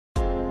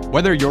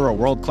Whether you're a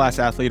world-class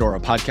athlete or a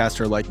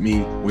podcaster like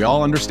me, we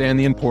all understand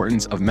the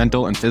importance of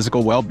mental and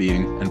physical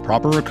well-being and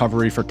proper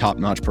recovery for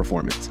top-notch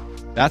performance.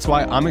 That's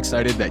why I'm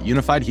excited that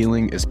Unified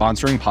Healing is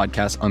sponsoring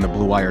podcasts on the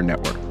Blue Wire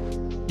Network.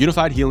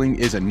 Unified Healing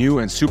is a new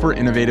and super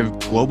innovative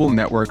global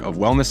network of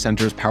wellness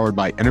centers powered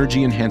by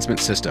Energy Enhancement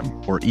System,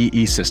 or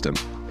EE System.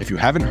 If you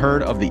haven't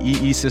heard of the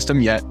EE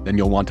System yet, then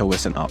you'll want to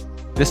listen up.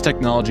 This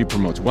technology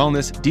promotes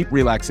wellness, deep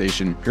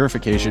relaxation,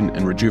 purification,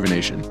 and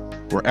rejuvenation.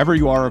 Wherever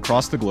you are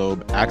across the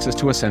globe, access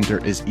to a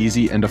center is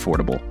easy and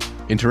affordable.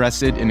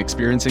 Interested in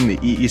experiencing the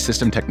EE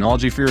System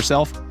technology for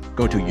yourself?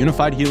 Go to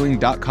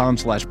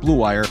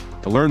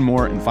unifiedhealing.com/bluewire to learn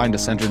more and find a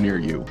center near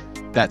you.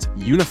 That's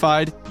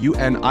unified,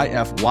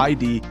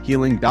 UNIFYD,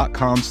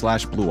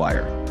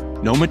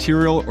 healing.com/bluewire. No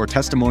material or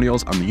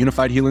testimonials on the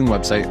Unified Healing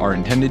website are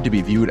intended to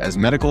be viewed as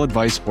medical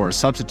advice or a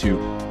substitute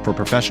for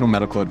professional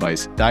medical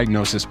advice,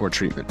 diagnosis, or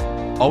treatment.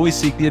 Always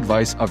seek the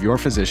advice of your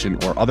physician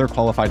or other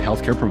qualified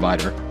healthcare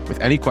provider with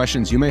any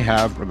questions you may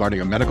have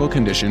regarding a medical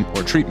condition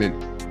or treatment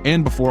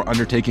and before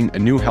undertaking a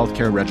new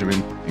healthcare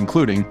regimen,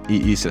 including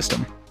EE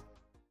System.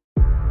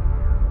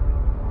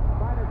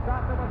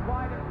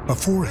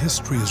 Before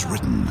history is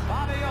written,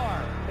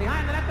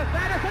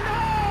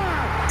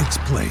 it's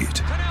played.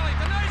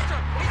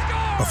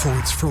 Before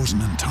it's frozen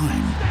in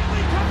time,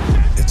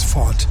 it's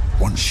fought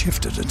one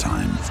shift at a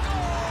time.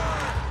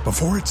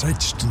 Before it's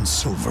etched in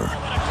silver,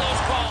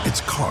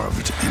 it's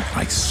carved in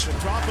ice.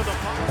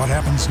 What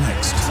happens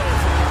next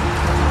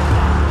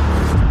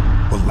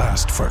will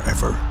last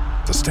forever.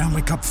 The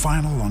Stanley Cup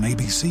Final on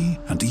ABC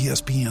and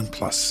ESPN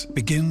Plus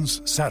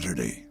begins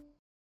Saturday.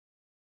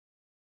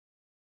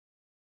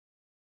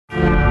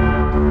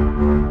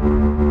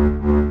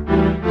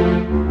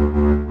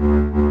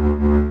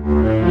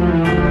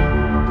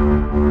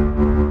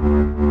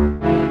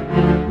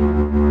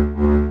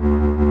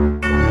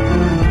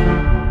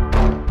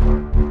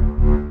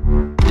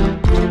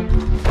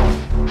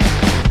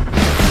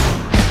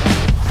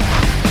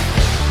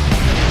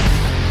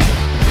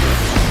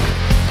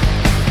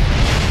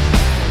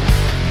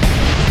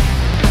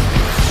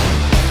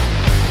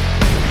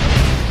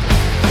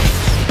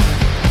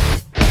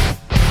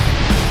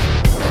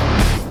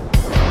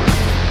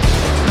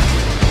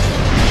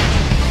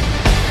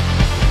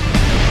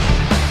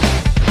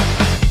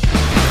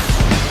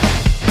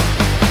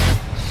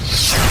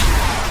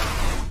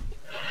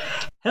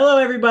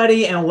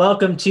 Everybody, and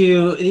welcome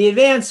to the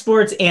Advanced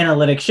Sports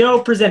Analytics Show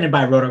presented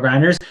by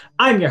RotoGrinders.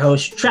 I'm your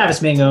host, Travis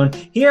Mangone,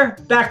 here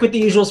back with the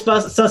usual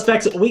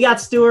suspects. We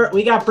got Stuart,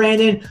 we got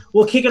Brandon.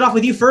 We'll kick it off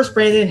with you first,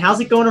 Brandon. How's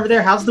it going over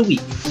there? How's the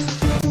week?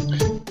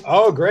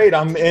 Oh, great.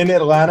 I'm in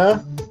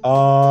Atlanta.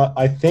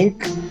 I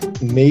think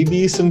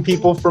maybe some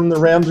people from the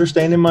Rams are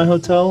staying in my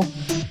hotel.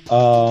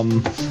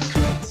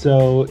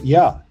 So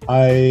yeah,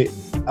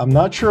 I'm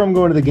not sure I'm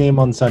going to the game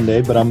on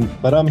Sunday, but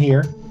I'm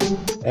here.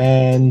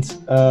 And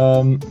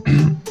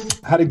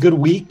had a good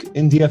week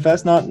in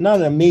DFS. Not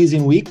an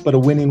amazing week, but a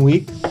winning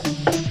week.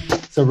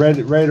 So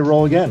ready to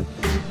roll again.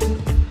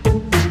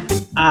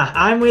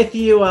 I'm with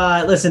you.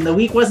 Listen, the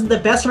week wasn't the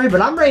best for me,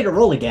 but I'm ready to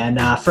roll again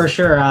for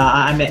sure.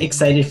 I'm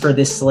excited for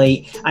this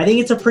slate. I think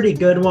it's a pretty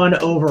good one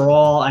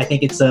overall. I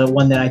think it's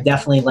one that I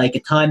definitely like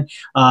a ton.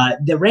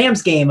 The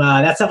Rams game,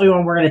 that's definitely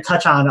one we're going to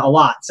touch on a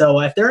lot.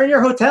 So if they're in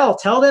your hotel,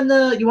 tell them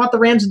you want the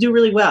Rams to do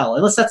really well.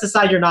 Unless that's the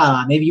side you're not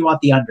on. Maybe you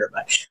want the under.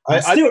 But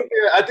I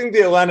think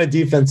the Atlanta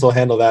defense will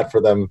handle that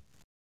for them.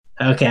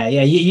 Okay,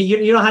 yeah,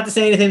 you don't have to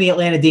say anything. The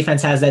Atlanta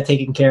defense has that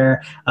taken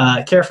care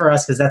for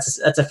us because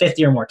that's a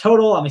 50 or more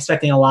total. I'm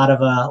expecting a lot of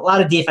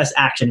DFS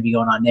action to be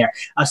going on there.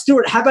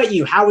 Stuart, how about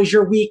you? How was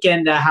your week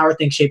and how are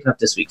things shaping up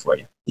this week for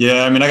you?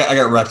 Yeah, I mean, I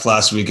got wrecked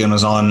last week and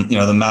was on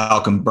the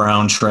Malcolm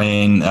Brown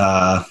train.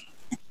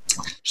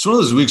 Just one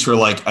of those weeks where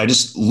I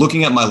just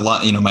looking at my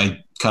my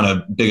kind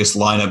of biggest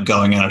lineup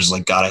going in, I was just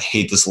like, God, I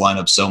hate this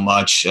lineup so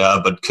much,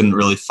 but couldn't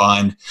really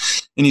find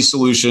any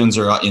solutions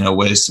or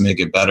ways to make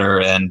it better.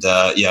 And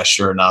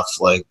sure enough,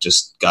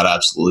 just got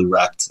absolutely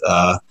wrecked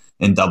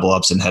in double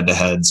ups and head to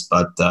heads.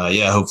 But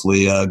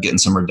hopefully getting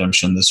some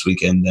redemption this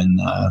weekend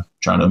and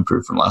trying to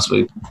improve from last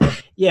week.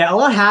 Yeah, a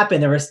lot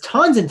happened. There was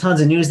tons and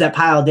tons of news that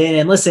piled in.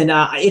 And listen,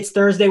 it's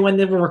Thursday when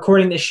we're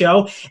recording the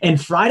show.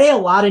 And Friday, a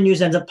lot of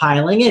news ends up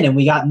piling in. And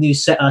we got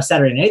news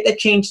Saturday night that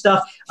changed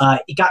stuff.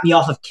 It got me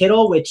off of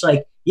Kittle, which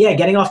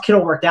getting off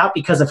Kittle worked out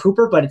because of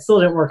Hooper, but it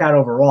still didn't work out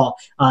overall.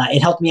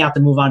 It helped me out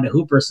to move on to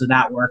Hooper, so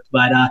that worked.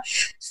 But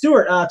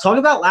Stuart, talk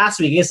about last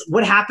week. I guess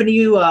what happened to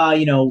you?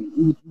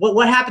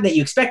 What happened that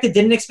you expected,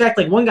 didn't expect?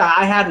 One guy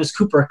I had was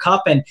Cooper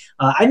Kupp, and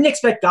I didn't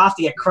expect Goff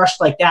to get crushed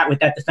like that with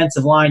that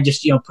defensive line,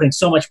 just putting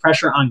so much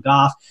pressure on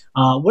Goff.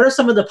 What are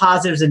some of the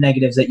positives and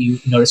negatives that you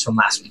noticed from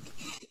last week?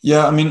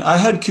 Yeah, I mean, I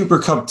had Cooper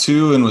Kupp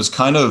too, and was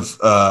kind of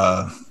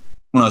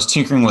when I was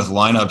tinkering with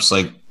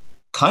lineups,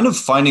 kind of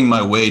finding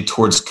my way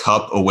towards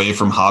Kupp away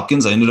from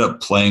Hopkins. I ended up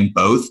playing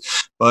both,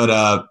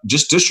 but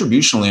just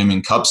distributionally, I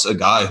mean, Kupp's a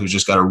guy who's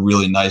just got a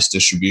really nice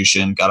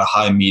distribution, got a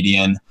high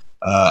median,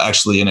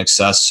 actually in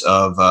excess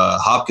of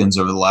Hopkins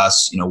over the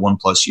last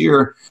 1+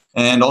 year.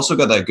 and also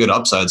got that good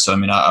upside. So, I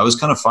mean, I was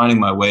kind of finding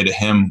my way to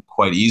him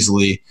quite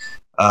easily.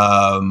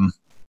 I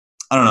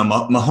don't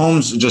know.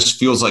 Mahomes just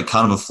feels like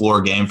kind of a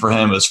floor game for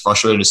him. It was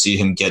frustrating to see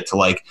him get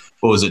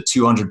to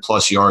 200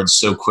 plus yards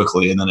so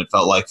quickly. And then it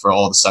felt like for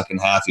all the second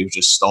half, he was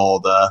just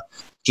stalled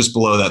just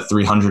below that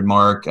 300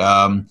 mark.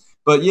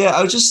 But yeah,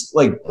 I was just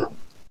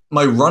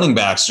my running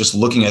backs, just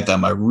looking at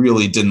them, I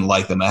really didn't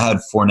like them. I had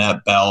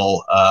Fournette,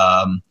 Bell,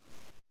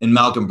 and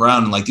Malcolm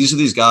Brown. And these are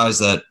these guys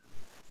that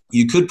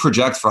you could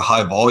project for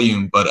high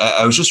volume, but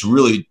I was just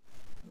really,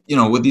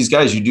 with these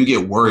guys, you do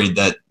get worried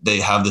that they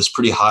have this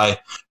pretty high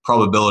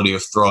probability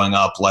of throwing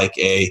up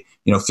a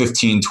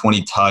 15,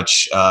 20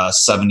 touch,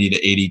 70 to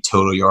 80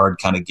 total yard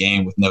kind of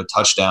game with no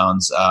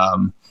touchdowns.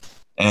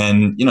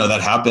 And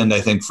that happened,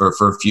 I think, for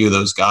a few of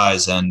those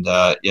guys. And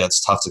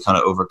it's tough to kind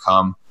of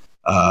overcome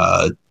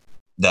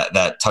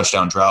that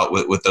touchdown drought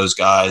with those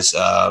guys.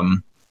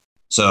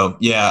 So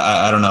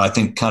yeah, I don't know. I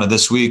think kind of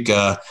this week,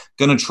 going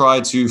to try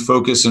to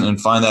focus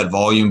and find that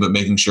volume, but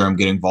making sure I'm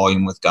getting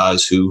volume with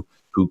guys who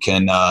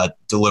can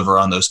deliver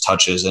on those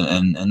touches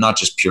and not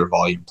just pure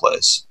volume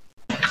plays.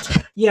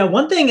 Yeah,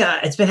 one thing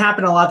it's been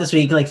happening a lot this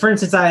week. For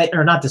instance,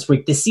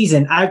 this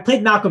season, I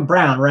played Malcolm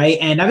Brown, right?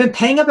 And I've been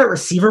paying up at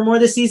receiver more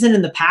this season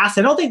in the past.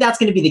 I don't think that's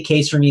going to be the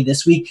case for me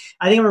this week.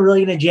 I think I'm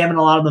really going to jam in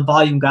a lot of the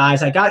volume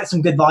guys. I got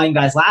some good volume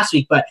guys last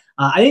week, but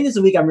I think this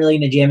week I'm really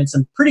going to jam in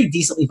some pretty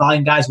decently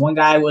volume guys. One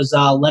guy was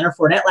Leonard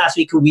Fournette last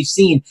week, who we've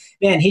seen.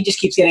 Man, he just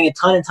keeps getting a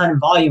ton of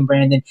volume,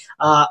 Brandon.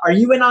 Are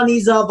you in on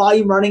these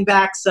volume running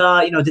backs?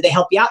 Did they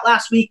help you out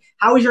last week?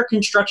 How was your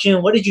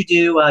construction? What did you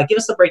do? Give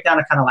us the breakdown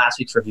of kind of last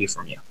week's review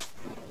from you.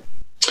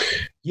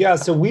 Yeah,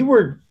 so we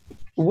were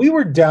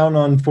down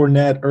on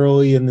Fournette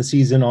early in the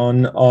season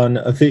on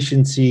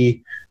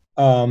efficiency,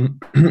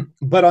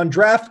 but on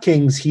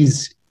DraftKings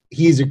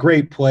he's a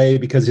great play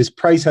because his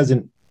price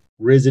hasn't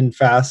risen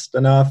fast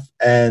enough,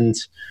 and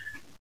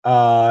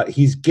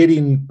he's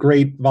getting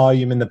great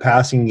volume in the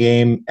passing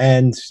game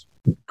and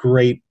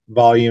great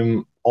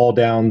volume all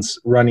downs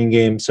running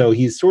game. So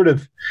he's sort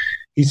of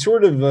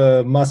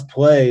a must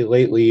play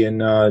lately in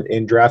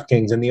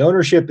DraftKings, and the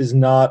ownership is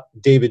not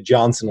David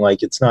Johnson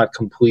like. It's not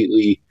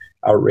completely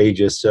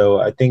outrageous.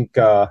 So I think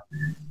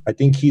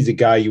he's a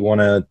guy you want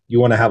to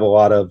have a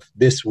lot of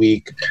this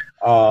week.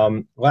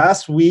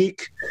 Last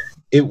week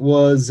it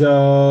was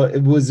a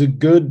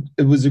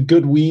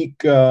good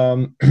week.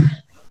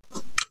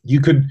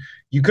 You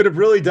could have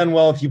really done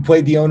well if you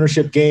played the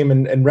ownership game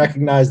and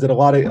recognized that a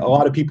lot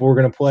of people were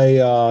going to play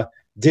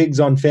Diggs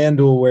on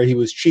FanDuel where he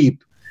was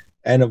cheap,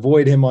 and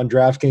avoid him on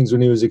DraftKings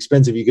when he was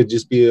expensive. You could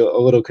just be a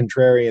little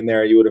contrarian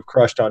there. You would have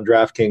crushed on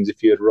DraftKings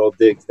if you had rolled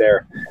Diggs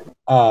there.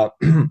 I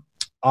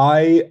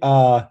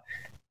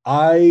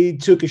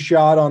took a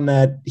shot on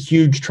that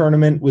huge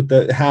tournament with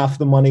the half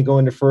the money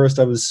going to first.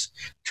 I was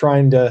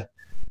trying to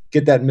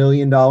get that $1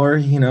 million.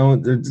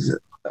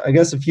 I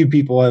guess a few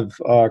people have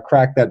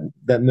cracked that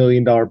 $1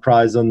 million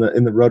prize in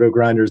the Roto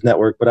Grinders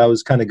network, but I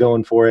was kind of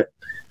going for it.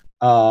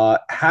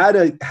 Had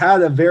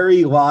a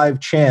very live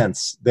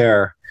chance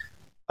there.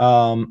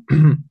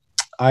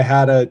 I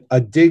had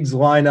a Diggs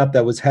lineup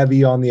that was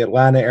heavy on the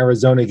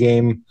Atlanta-Arizona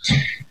game.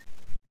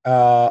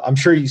 I'm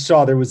sure you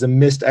saw there was a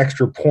missed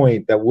extra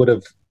point that would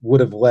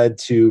have led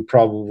to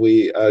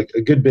probably a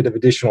good bit of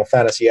additional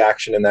fantasy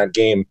action in that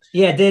game.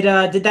 Yeah,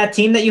 did that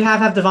team that you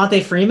have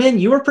Devontae Freeman?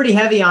 You were pretty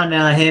heavy on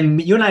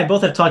him. You and I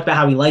both have talked about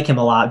how we like him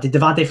a lot. Did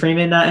Devontae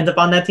Freeman end up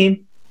on that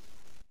team?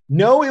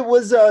 No, it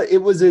was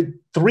a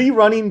 3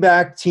 running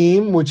back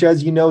team, which,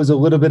 as you know, is a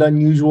little bit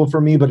unusual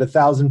for me, but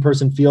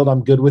 1,000-person field,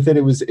 I'm good with it.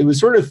 It was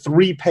sort of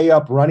 3 pay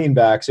up running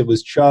backs. It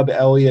was Chubb,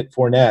 Elliott,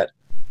 Fournette.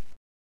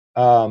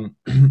 I'm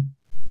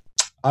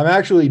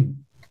actually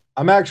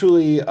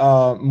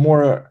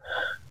more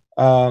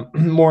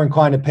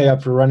inclined to pay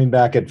up for running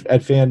back at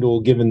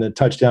FanDuel, given the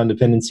touchdown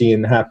dependency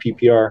and half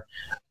PPR.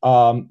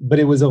 But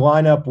it was a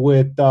lineup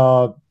with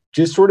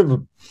just sort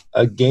of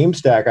a game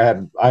stack. I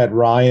had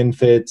Ryan,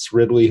 Fitz,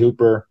 Ridley,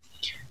 Hooper,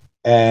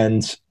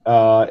 and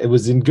it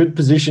was in good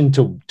position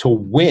to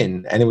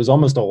win, and it was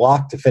almost a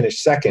lock to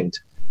finish second.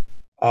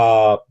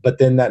 But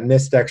then that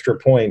missed extra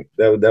point,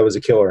 that was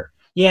a killer.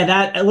 Yeah,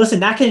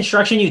 that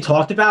construction you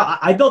talked about,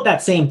 I built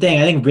that same thing.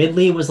 I think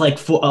Ridley was a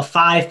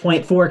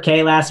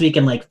 5.4K last week,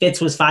 and Fitz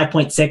was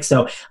 5.6.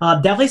 So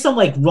definitely some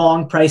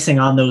wrong pricing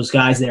on those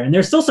guys there. And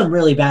there's still some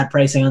really bad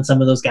pricing on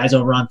some of those guys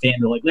over on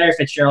FanDuel. Larry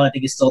Fitzgerald, I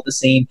think, is still at the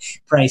same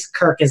price.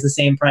 Kirk is the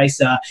same price.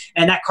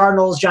 And that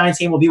Cardinals-Giants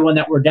game will be one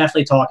that we're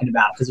definitely talking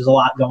about because there's a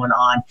lot going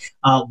on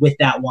with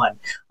that one.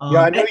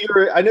 I know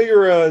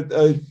you're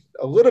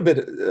a little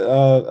bit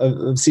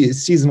of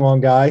season-long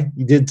guy.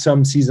 You did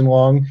some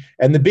season-long.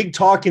 And the big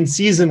talk in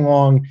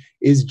season-long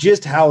is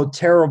just how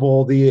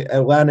terrible the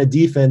Atlanta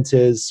defense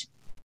is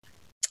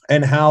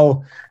and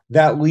how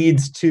that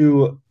leads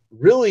to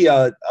really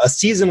a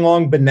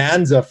season-long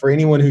bonanza for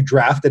anyone who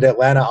drafted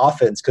Atlanta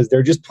offense because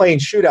they're just playing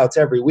shootouts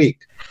every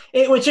week.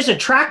 It was just a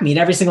track meet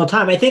every single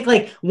time. I think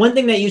like one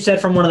thing that you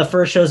said from one of the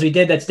first shows we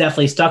did that's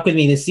definitely stuck with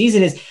me this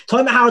season is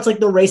talking about how it's like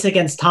the race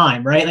against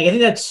time, right? Like I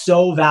think that's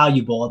so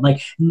valuable. And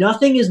like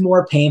nothing is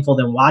more painful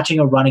than watching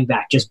a running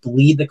back just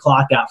bleed the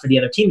clock out for the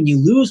other team. And you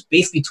lose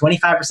basically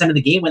 25% of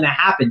the game when that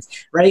happens,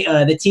 right?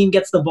 The team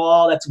gets the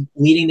ball that's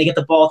leading. They get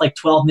the ball with like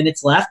 12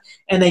 minutes left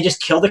and they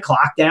just kill the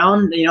clock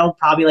down,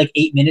 probably like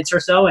 8 minutes or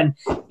so. And,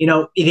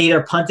 they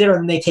either punt it or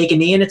then they take a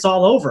knee and it's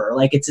all over.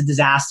 Like it's a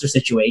disaster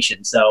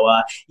situation. So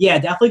yeah,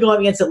 definitely going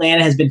against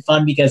Atlanta has been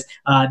fun because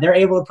they're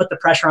able to put the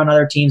pressure on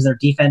other teams. Their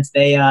defense,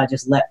 they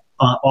just let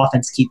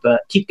offense keep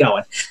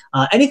going.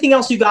 Anything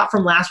else you got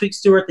from last week,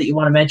 Stuart, that you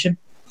want to mention?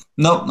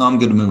 No, I'm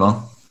good to move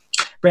on.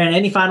 Brandon,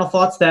 any final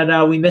thoughts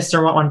that we missed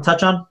or want to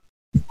touch on?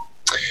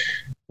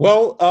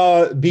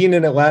 Well, being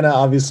in Atlanta,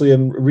 obviously,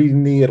 I'm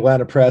reading the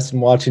Atlanta press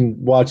and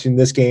watching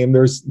this game.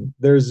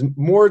 There's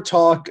more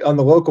talk on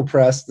the local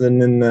press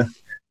than in the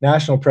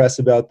national press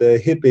about the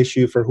hip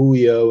issue for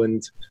Julio,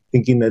 and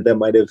thinking that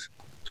might have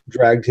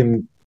dragged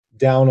him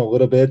down a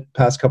little bit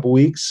past couple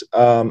weeks.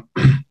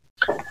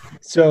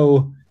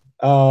 So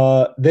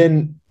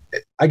then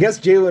I guess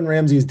Jalen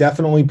Ramsey is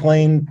definitely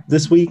playing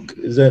this week.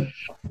 Is that?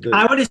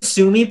 I would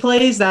assume he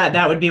plays.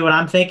 That would be what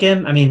I'm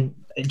thinking. I mean,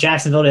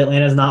 Jacksonville to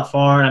Atlanta is not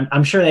far, and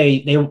I'm sure they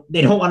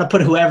don't want to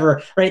put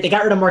whoever, right? They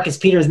got rid of Marcus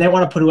Peters, and they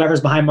want to put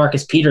whoever's behind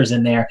Marcus Peters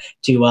in there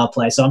to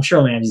play. So I'm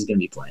sure Ramsey's going to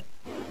be playing.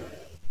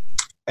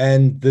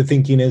 And the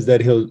thinking is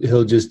that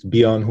he'll just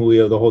be on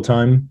Julio the whole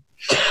time.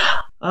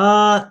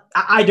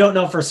 I don't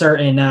know for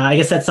certain. I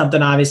guess that's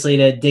something obviously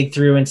to dig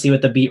through and see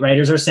what the beat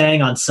writers are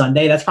saying on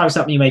Sunday. That's probably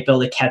something you might be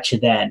able to catch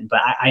then, but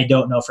I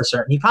don't know for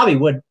certain. He probably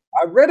would.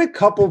 I read a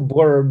couple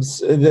blurbs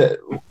that.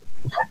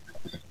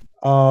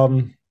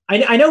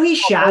 I know he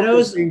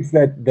shadows things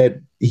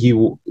that he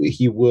will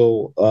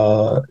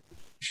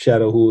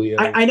shadow Julio.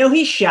 I know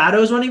he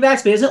shadows running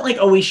backs, but he doesn't like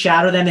always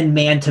shadow them in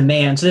man to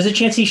man. So there's a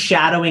chance he's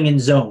shadowing in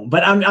zone,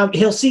 but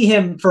he'll see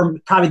him for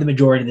probably the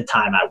majority of the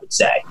time, I would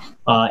say,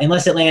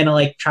 unless Atlanta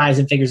like tries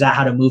and figures out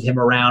how to move him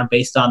around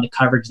based on the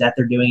coverage that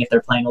they're doing. If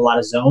they're playing a lot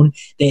of zone,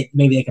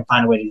 maybe they can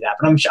find a way to do that.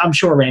 But I'm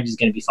sure Ramsey's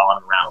going to be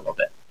following him around a little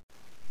bit.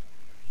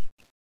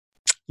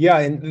 Yeah,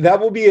 and that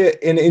will be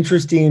an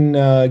interesting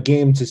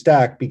game to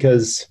stack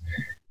because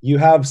you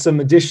have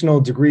some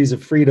additional degrees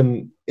of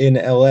freedom in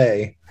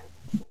LA.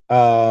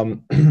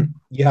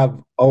 You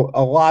have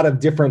a lot of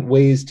different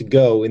ways to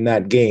go in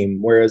that game,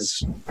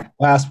 whereas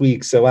last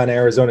week's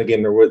Atlanta-Arizona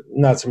game, there were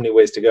not so many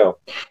ways to go.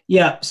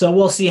 Yeah, so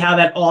we'll see how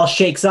that all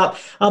shakes up.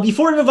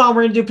 Before we move on,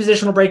 we're going to do a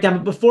positional breakdown.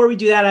 But before we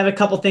do that, I have a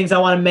couple things I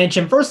want to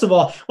mention. First of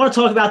all, I want to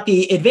talk about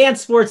the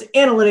Advanced Sports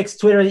Analytics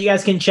Twitter that you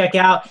guys can check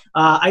out.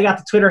 I got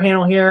the Twitter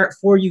handle here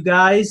for you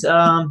guys.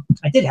 I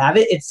did have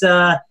it. It's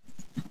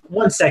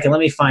 1 second. Let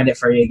me find it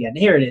for you again.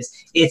 Here it is.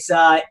 It's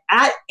at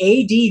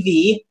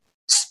ADV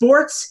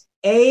Sports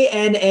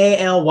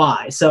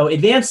ANALY. So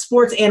Advanced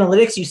Sports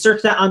Analytics. You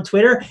search that on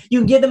Twitter. You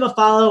can give them a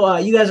follow.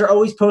 You guys are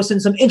always posting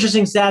some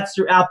interesting stats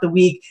throughout the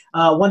week.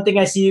 One thing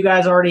I see you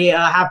guys already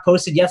have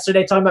posted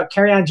yesterday talking about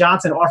Kerryon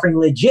Johnson offering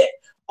legit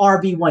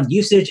RB1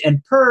 usage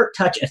and per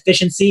touch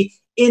efficiency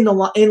in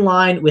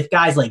line with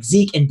guys like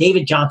Zeke and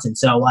David Johnson.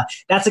 So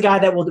that's a guy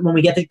that will, when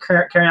we get to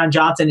Kerryon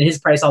Johnson and his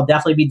price, I'll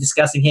definitely be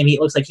discussing him. He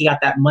looks like he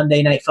got that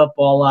Monday Night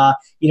Football,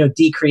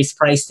 decreased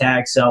price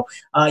tag. So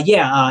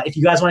if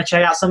you guys want to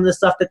check out some of the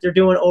stuff that they're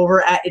doing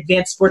over at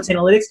Advanced Sports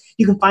Analytics,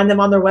 you can find them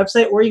on their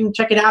website or you can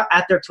check it out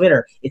at their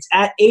Twitter. It's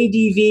at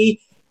ADV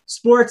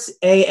Sports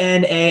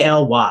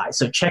ANALY.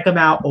 So check them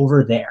out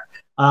over there.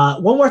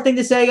 One more thing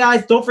to say,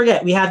 guys, don't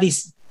forget, we have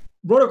these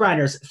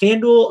Roto-Grinders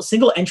FanDuel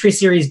single entry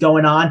series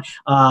going on.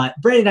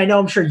 Brandon, I know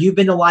I'm sure you've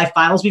been to live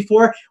finals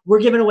before. We're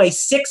giving away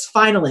 6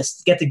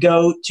 finalists get to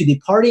go to the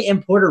party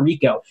in Puerto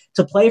Rico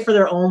to play for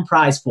their own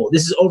prize pool.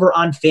 This is over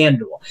on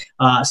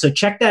FanDuel. So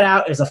check that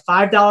out. There's a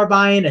 $5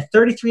 buy-in, a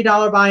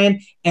 $33 buy-in,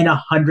 and a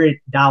 $100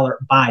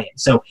 buy-in.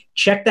 So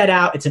check that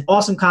out. It's an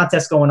awesome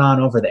contest going on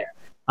over there.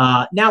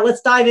 Now let's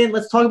dive in.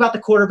 Let's talk about the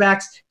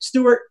quarterbacks.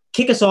 Stuart,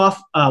 kick us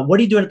off. What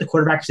are you doing at the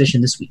quarterback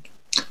position this week?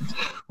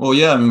 Well,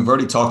 yeah, we've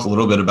already talked a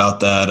little bit about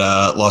that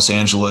Los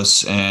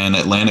Angeles and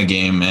Atlanta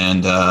game.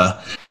 And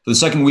for the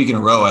second week in a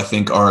row, I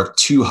think our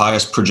 2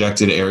 highest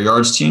projected air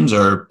yards teams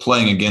are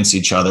playing against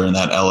each other in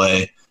that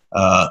LA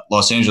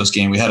Los Angeles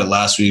game. We had it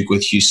last week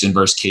with Houston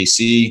versus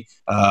KC.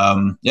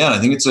 And I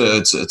think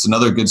it's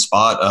another good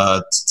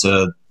spot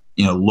to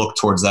look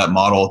towards that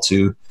model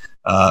to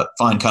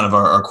find kind of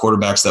our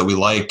quarterbacks that we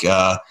like.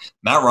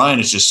 Matt Ryan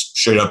has just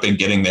straight up been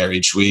getting there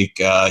each week.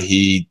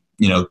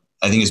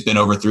 I think it's been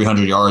over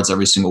 300 yards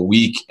every single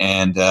week,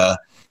 and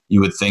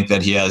you would think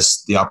that he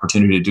has the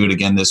opportunity to do it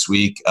again this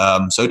week.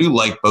 So I do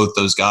like both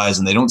those guys,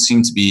 and they don't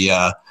seem to be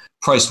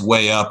priced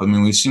way up. I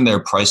mean, we've seen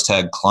their price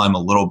tag climb a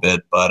little bit,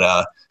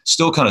 but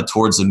still kind of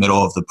towards the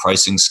middle of the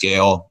pricing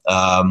scale.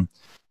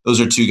 Those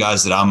are 2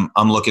 guys that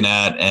I'm looking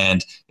at,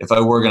 and if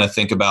I were going to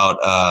think about,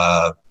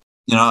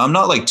 I'm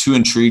not like too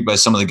intrigued by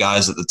some of the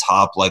guys at the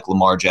top, like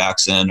Lamar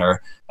Jackson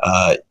or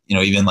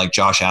even like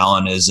Josh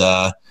Allen is.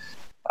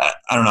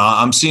 I don't know.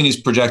 I'm seeing he's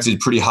projected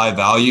pretty high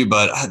value,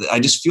 but I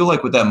just feel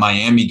like with that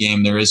Miami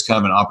game, there is kind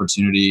of an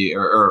opportunity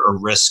or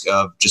risk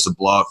of just a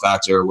blowout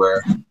factor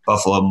where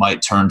Buffalo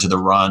might turn to the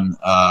run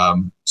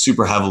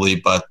super heavily.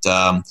 But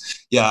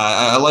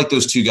I like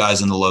those two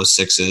guys in the low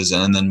sixes,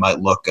 and then might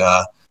look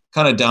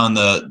kind of down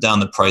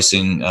the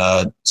pricing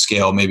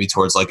scale, maybe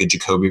towards like a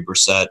Jacoby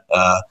Brissett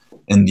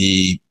in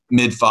the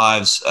mid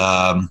fives.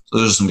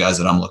 Those are some guys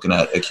that I'm looking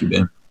at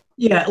QB.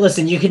 Yeah,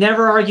 listen, you can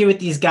never argue with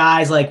these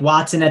guys like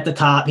Watson at the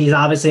top. He's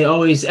obviously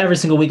always, every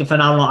single week, a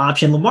phenomenal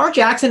option. Lamar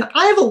Jackson,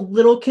 I have a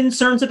little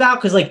concerns about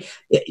because, like,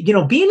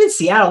 being in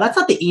Seattle, that's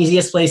not the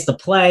easiest place to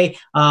play.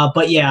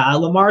 But yeah,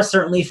 Lamar's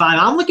certainly fine.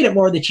 I'm looking at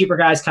more of the cheaper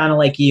guys, kind of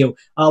like you.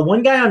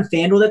 One guy on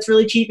FanDuel that's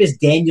really cheap is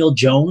Daniel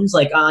Jones.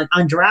 Like on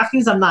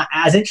DraftKings, I'm not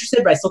as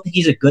interested, but I still think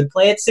he's a good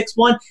play at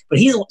 6'1", but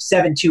he's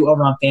 7'2"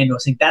 over on FanDuel.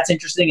 I think that's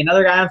interesting.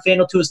 Another guy on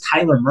FanDuel too is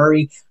Kyler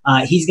Murray.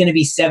 He's going to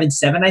be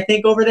 7'7", I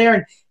think, over there.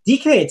 And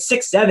DK at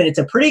 6'7", it's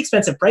a pretty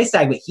expensive price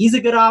tag, but he's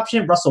a good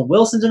option. Russell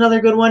Wilson's another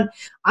good one.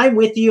 I'm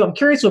with you. I'm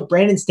curious what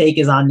Brandon's take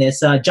is on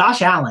this.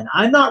 Josh Allen,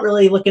 I'm not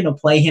really looking to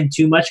play him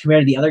too much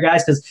compared to the other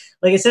guys because,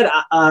 like I said,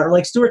 or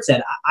like Stuart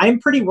said, I'm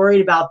pretty worried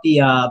about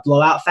the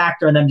blowout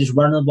factor and them just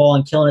running the ball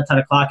and killing a ton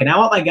of clock. And I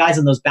want my guys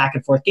in those back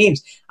and forth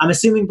games. I'm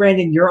assuming,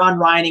 Brandon, you're on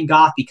Ryan and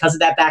Goff because of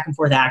that back and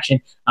forth action.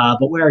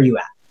 But where are you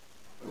at?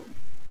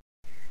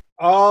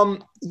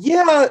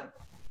 Yeah.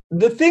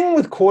 The thing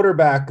with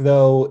quarterback,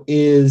 though,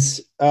 is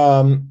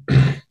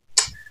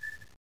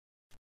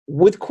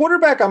with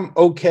quarterback, I'm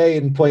okay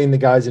in playing the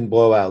guys in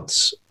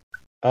blowouts.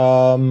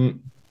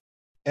 And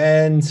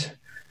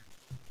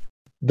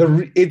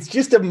it's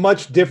just a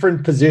much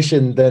different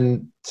position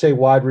than, say,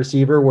 wide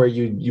receiver, where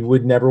you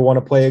would never want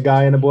to play a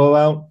guy in a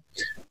blowout.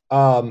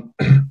 The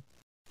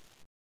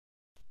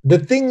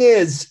thing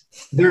is,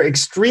 they're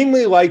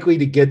extremely likely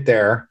to get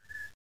there.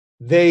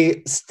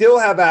 They still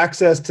have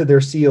access to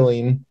their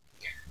ceiling.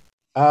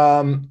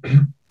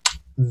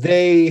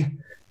 They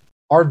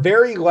are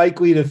very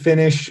likely to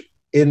finish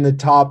in the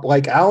top,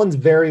 like Allen's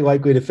very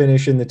likely to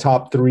finish in the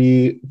top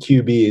 3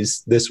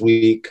 QBs this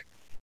week.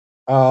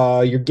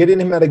 You're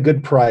getting him at a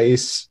good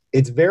price.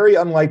 It's very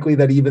unlikely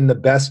that even the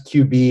best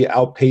QB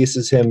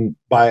outpaces him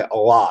by a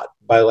lot,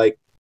 by like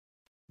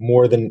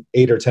more than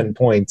 8 or 10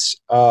 points.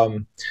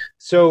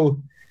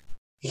 So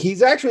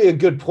he's actually a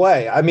good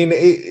play. I mean,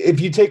 if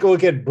you take a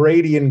look at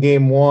Brady in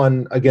game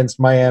 1 against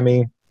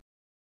Miami,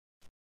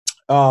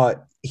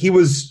 he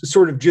was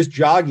sort of just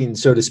jogging,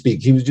 so to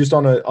speak. He was just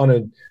on a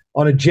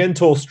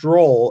gentle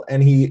stroll,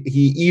 and he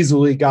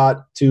easily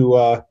got to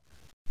a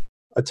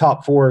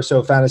top 4 or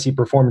so fantasy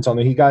performance on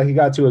there. He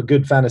got to a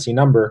good fantasy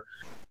number.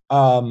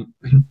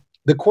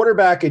 The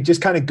quarterback, it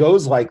just kind of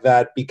goes like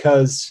that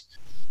because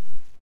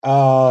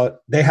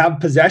they have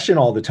possession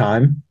all the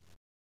time,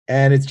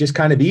 and it's just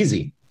kind of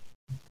easy.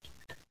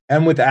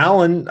 And with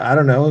Allen, I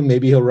don't know,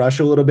 maybe he'll rush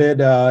a little bit.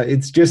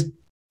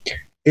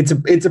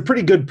 It's a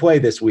pretty good play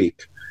this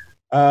week.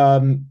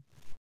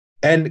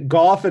 And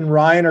Goff and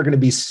Ryan are going to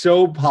be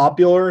so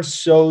popular,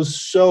 so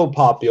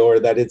popular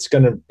that it's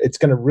going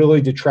to really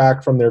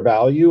detract from their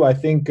value. I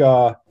think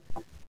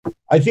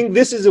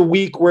this is a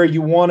week where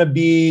you want to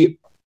be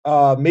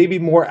maybe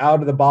more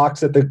out of the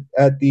box at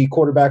the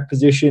quarterback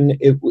position.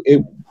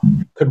 It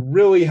could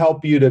really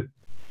help you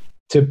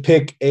to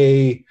pick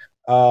a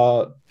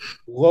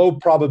low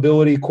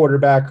probability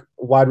quarterback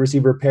wide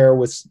receiver pair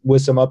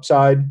with some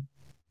upside.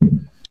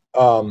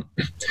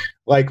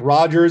 Like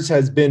Rodgers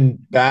has been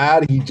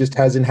bad. He just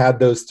hasn't had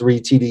those 3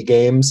 TD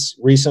games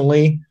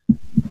recently.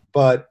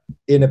 But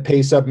in a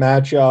pace-up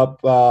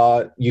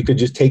matchup, you could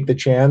just take the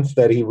chance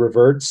that he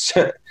reverts.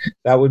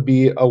 That would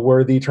be a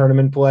worthy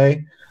tournament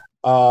play.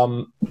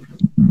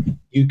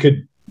 You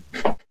could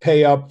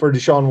pay up for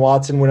Deshaun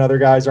Watson when other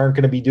guys aren't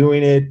going to be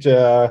doing it,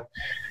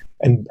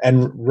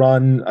 and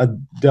run a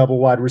double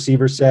wide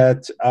receiver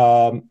set.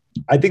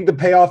 I think the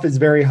payoff is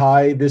very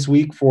high this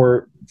week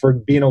for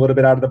being a little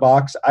bit out of the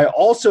box. I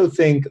also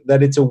think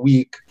that it's a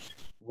week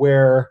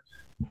where,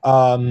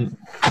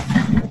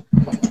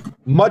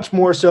 much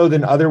more so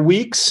than other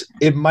weeks,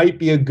 it might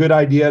be a good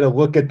idea to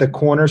look at the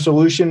corner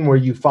solution where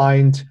you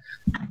find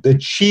the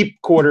cheap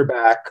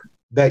quarterback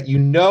that you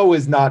know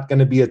is not going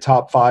to be a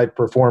top 5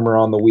 performer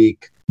on the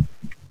week,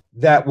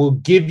 that will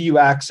give you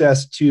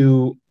access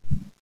to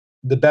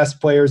the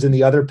best players in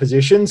the other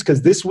positions.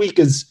 Because this week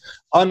is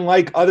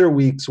unlike other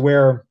weeks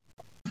where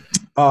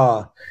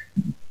a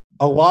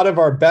lot of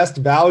our best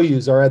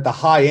values are at the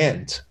high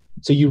end.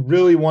 So you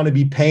really want to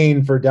be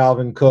paying for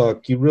Dalvin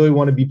Cook. You really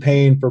want to be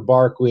paying for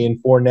Barkley and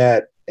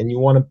Fournette, and you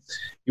want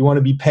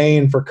to be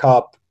paying for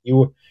Kupp.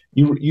 You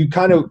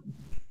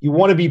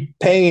want to be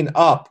paying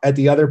up at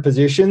the other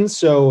positions.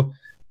 So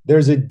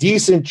there's a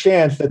decent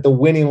chance that the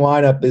winning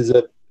lineup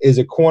is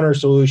a corner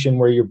solution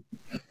where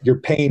you're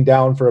paying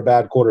down for a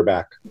bad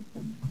quarterback.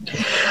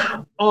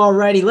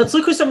 Alrighty, let's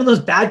look who some of those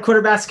bad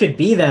quarterbacks could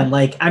be then.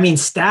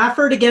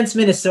 Stafford against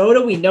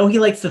Minnesota, we know he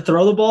likes to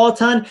throw the ball a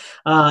ton.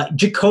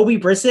 Jacoby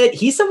Brissett,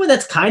 he's someone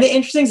that's kind of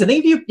interesting. So I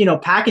think if you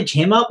package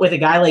him up with a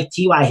guy like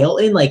T.Y.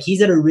 Hilton,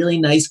 he's at a really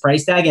nice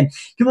price tag. And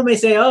people may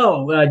say,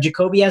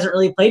 Jacoby hasn't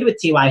really played with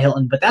T.Y.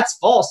 Hilton, but that's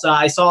false.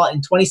 I saw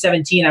in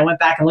 2017, I went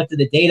back and looked at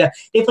the data.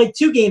 They played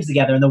 2 games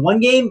together. In the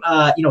one game,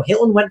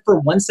 Hilton went for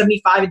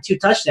 175 and 2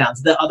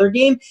 touchdowns. The other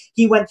game,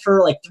 he went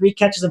for 3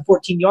 catches and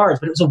 14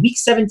 yards. But it was a Week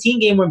 17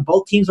 game when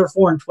both teams were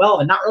 4-12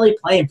 and not really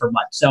playing for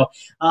much. So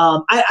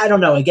I don't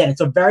know. Again,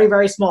 it's a very,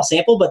 very small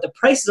sample, but the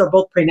prices are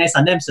both pretty nice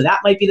on them. So that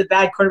might be the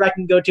bad quarterback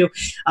you can go to.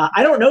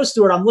 I don't know,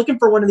 Stuart. I'm looking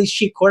for one of these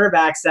cheap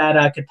quarterbacks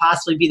that could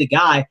possibly be the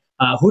guy.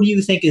 Who do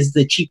you think is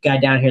the cheap guy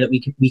down here that we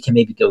can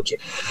maybe go to?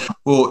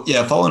 Well,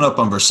 yeah, following up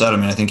on Brissett,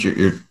 I think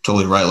you're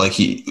totally right.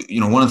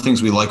 One of the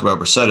things we like about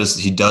Brissett is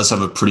that he does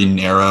have a pretty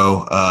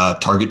narrow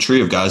target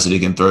tree of guys that he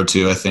can throw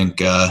to. I think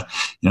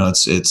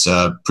it's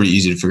pretty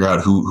easy to figure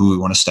out who we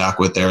want to stack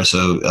with there.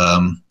 So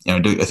I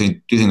do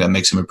think that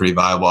makes him a pretty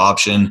viable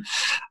option.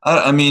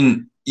 I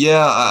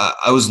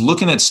was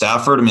looking at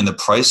Stafford. The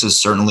price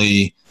is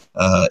certainly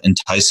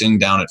enticing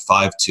down at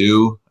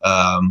 5.2.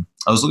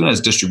 I was looking at his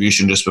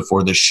distribution just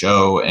before this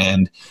show,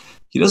 and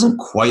he doesn't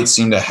quite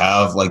seem to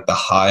have the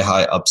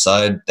high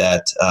upside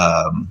that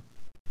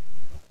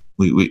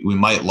we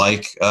might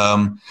like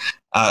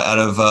out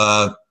of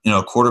a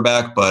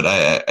quarterback. But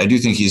I do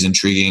think he's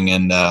intriguing,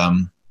 and I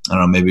don't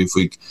know, maybe if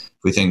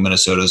we think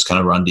Minnesota's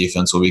kind of run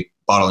defense will be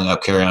bottling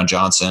up Kerryon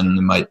Johnson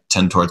and might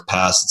tend towards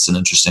pass, it's an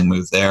interesting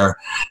move there.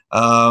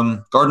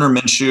 Gardner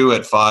Minshew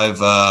at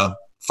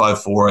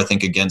 5.4, I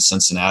think, against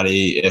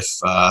Cincinnati. If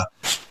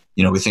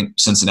we think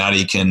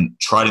Cincinnati can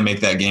try to make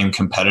that game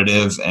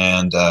competitive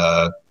and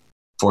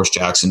force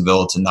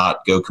Jacksonville to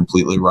not go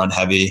completely run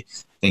heavy,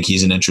 I think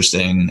he's an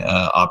interesting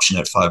option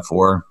at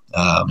 5.4.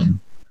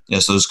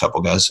 So there's a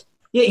couple guys.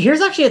 Yeah,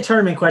 here's actually a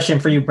tournament question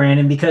for you,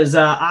 Brandon, because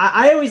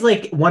I always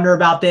wonder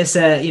about this.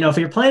 If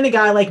you're playing a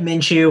guy like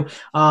Minshew,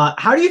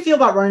 how do you feel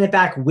about running it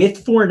back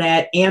with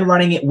Fournette and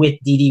running it with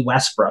D.D.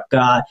 Westbrook?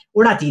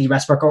 Or not D.D.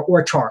 Westbrook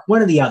or Chark,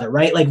 one or the other,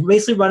 right?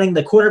 Basically running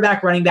the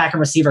quarterback, running back, and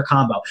receiver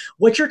combo.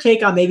 What's your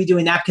take on maybe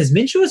doing that? Because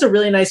Minshew is a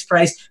really nice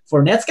price.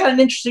 Fournette's got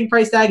an interesting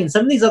price tag, and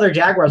some of these other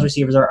Jaguars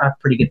receivers are a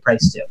pretty good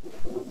price too.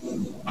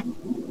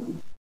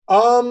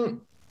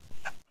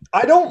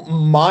 I don't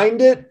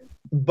mind it,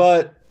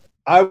 but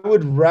I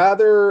would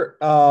rather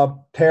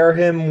pair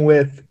him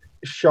with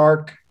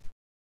Chark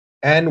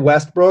and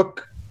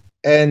Westbrook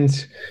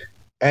and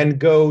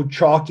go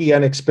chalky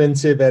and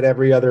expensive at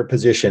every other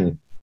position.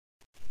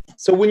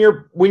 So when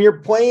you're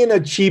playing a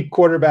cheap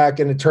quarterback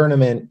in a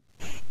tournament,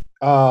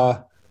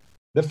 the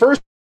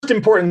first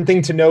important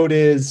thing to note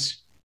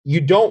is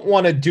you don't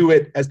want to do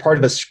it as part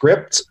of a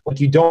script.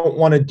 You don't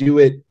want to do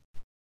it,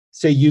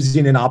 say,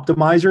 using an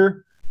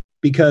optimizer,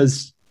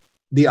 because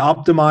the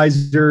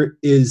optimizer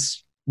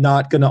is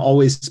not going to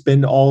always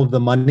spend all of the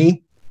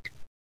money.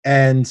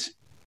 And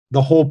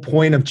the whole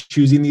point of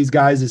choosing these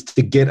guys is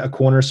to get a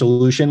corner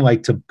solution,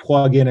 to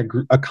plug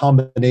in a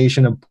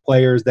combination of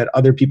players that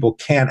other people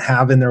can't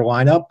have in their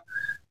lineup.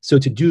 So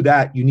to do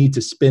that, you need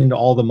to spend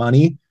all the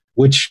money,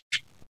 which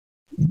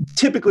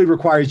typically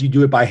requires you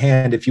do it by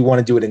hand if you want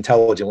to do it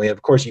intelligently.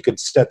 Of course, you could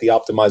set the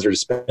optimizer to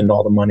spend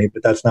all the money,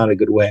 but that's not a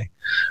good way.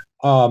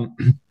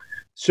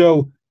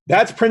 So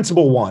that's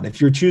principle 1.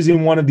 If you're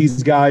choosing one of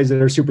these guys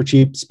that are super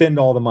cheap, spend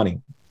all the money.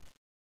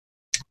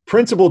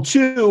 Principle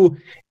 2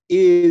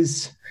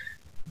 is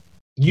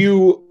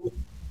you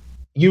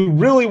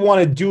really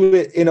want to do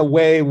it in a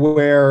way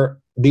where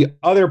the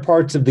other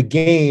parts of the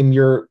game,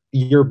 you're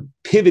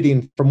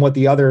pivoting from what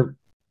the other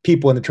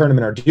people in the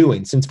tournament are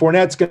doing. Since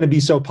Fournette's going to be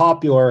so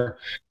popular,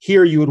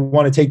 here you would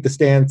want to take the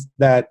stance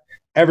that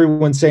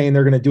everyone's saying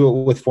they're going to do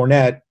it with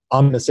Fournette.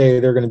 I'm going to say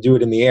they're going to do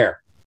it in the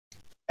air.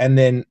 And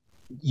then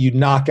you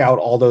knock out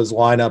all those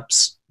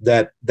lineups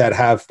that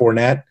have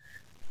Fournette.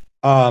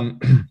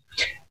 And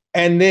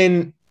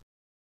then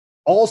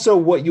also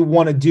what you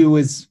want to do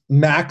is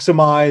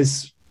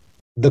maximize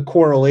the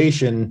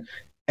correlation.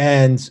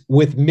 And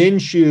with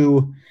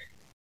Minshew,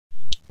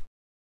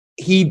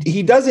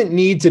 he doesn't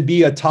need to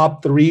be a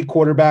top 3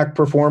 quarterback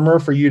performer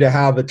for you to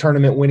have a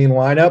tournament winning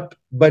lineup,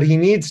 but he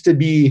needs to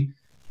be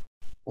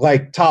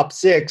top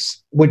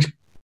 6, which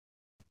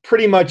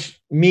pretty much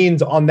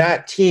means on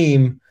that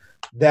team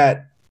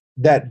that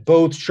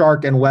both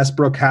Chark and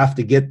Westbrook have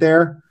to get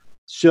there.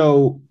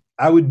 So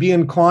I would be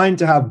inclined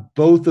to have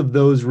both of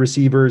those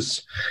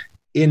receivers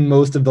in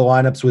most of the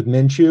lineups with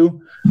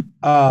Minshew.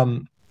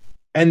 And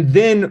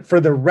then for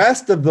the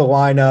rest of the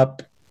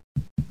lineup,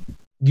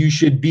 you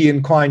should be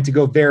inclined to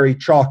go very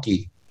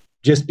chalky,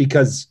 just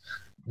because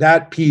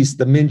that piece,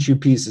 the Minshew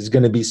piece, is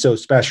going to be so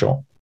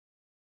special.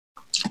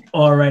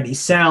 Alrighty,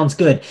 sounds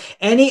good.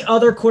 Any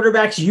other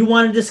quarterbacks you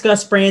want to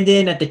discuss,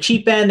 Brandon, at the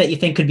cheap end that you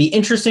think could be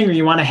interesting, or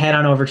you want to head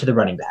on over to the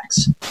running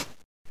backs?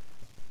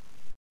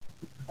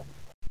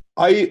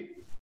 I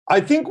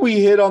think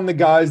we hit on the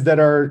guys that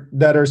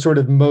are sort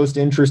of most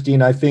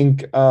interesting. I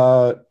think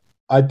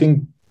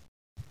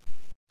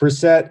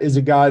Brissett is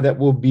a guy that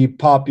will be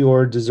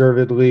popular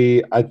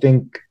deservedly. I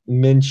think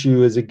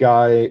Minshew is a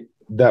guy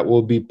that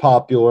will be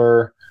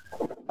popular.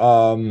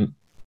 I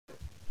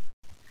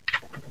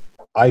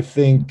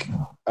think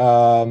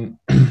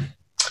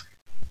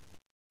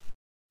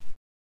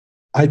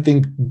I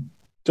think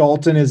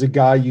Dalton is a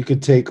guy you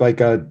could take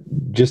like a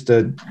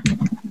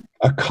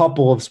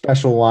couple of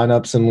special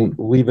lineups and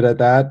leave it at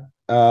that.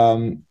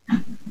 And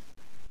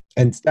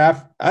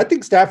I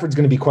think Stafford's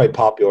going to be quite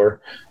popular.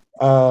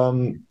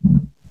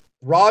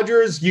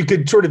 Rodgers, you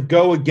could sort of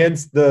go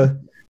against the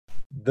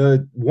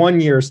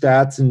 1 year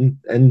stats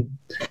and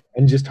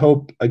just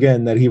hope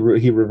again that he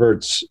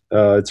reverts.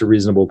 It's a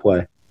reasonable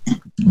play.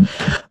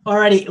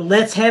 Alrighty,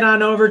 let's head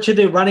on over to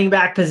the running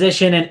back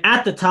position. And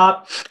at the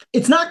top,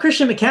 it's not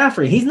Christian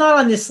McCaffrey. He's not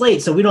on this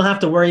slate, so we don't have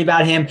to worry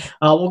about him.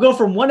 We'll go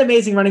from one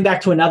amazing running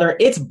back to another.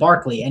 It's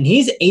Barkley, and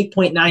he's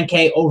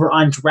 8.9K over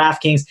on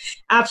DraftKings.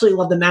 Absolutely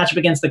love the matchup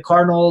against the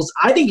Cardinals.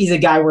 I think he's a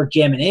guy worth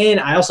jamming in.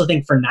 I also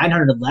think for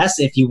 900 less,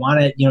 if you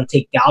want to,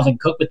 take Dalvin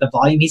Cook with the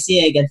volume he's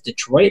seeing against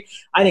Detroit,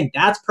 I think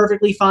that's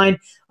perfectly fine.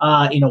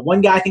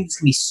 One guy I think is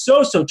going to be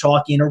so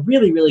chalky and a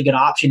really, really good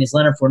option is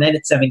Leonard Fournette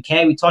at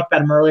 7K. We talked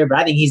about him earlier, but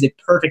I think he's a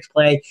perfect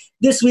play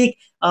this week.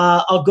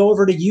 I'll go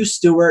over to you,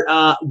 Stuart.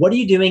 What are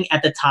you doing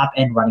at the top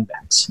end running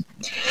backs?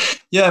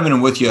 Yeah, I mean,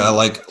 I'm with you. I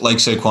like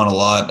Saquon a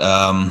lot.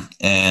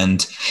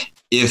 And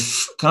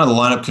if kind of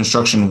the lineup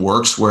construction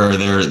works where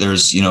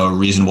there's a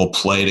reasonable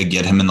play to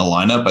get him in the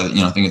lineup,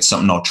 I think it's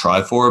something I'll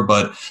try for,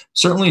 but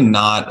certainly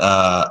not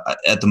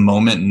at the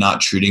moment,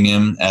 not treating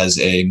him as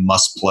a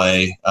must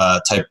play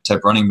type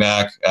running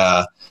back.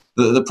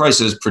 The price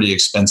is pretty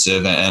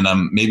expensive, and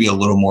I'm maybe a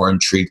little more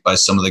intrigued by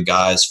some of the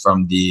guys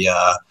from the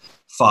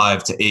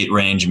 5 to 8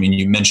 range. I mean,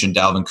 you mentioned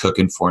Dalvin Cook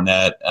and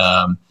Fournette.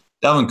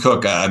 Dalvin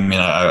Cook,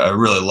 I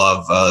really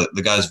love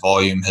the guy's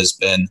volume has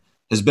been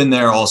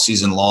there all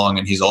season long,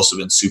 and he's also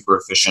been super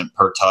efficient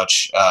per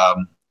touch. I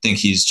think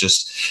he's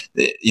just,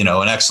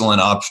 an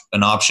excellent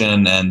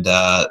option, and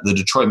the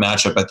Detroit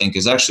matchup I think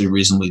is actually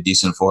reasonably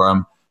decent for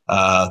him.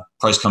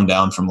 Price come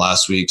down from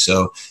last week,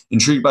 so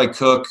intrigued by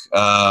Cook.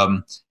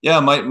 Might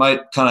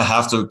kind of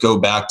have to go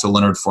back to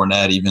Leonard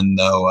Fournette, even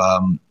though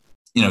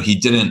he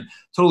didn't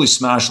totally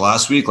smash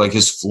last week. Like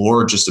his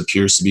floor just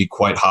appears to be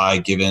quite high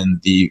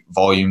given the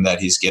volume that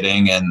he's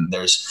getting, and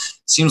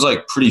seems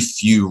like pretty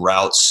few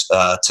routes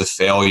to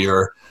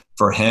failure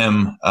for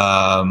him.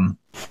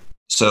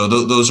 So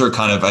those are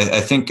kind of,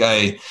 I think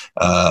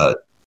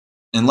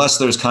unless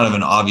there's kind of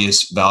an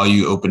obvious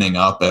value opening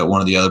up at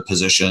one of the other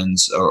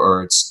positions,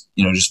 or it's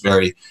just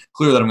very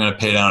clear that I'm going to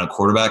pay down at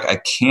quarterback, I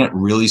can't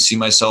really see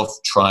myself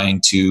trying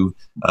to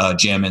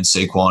jam in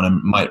Saquon,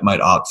 and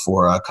might opt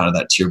for kind of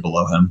that tier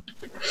below him.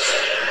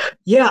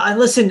 Yeah, and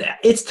listen,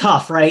 it's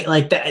tough, right?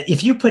 Like that,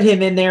 if you put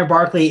him in there,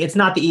 Barkley, it's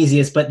not the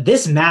easiest, but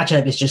this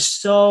matchup is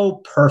just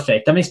so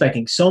perfect. I'm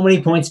expecting so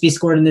many points to be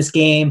scored in this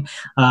game.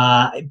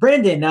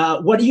 Brandon,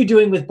 what are you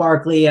doing with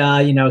Barkley?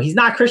 He's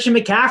not Christian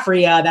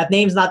McCaffrey. That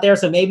name's not there,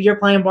 so maybe you're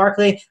playing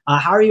Barkley.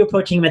 How are you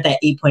approaching him at that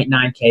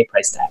 8.9K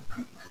price tag?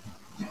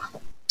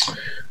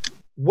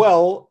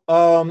 Well,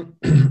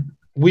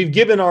 we've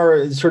given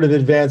our sort of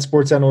advanced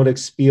sports analytics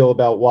spiel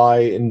about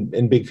why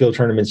in big field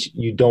tournaments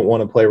you don't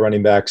want to play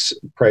running backs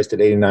priced at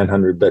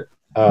 8,900, but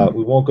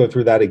we won't go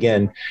through that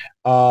again.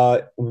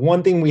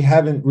 One thing we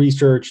haven't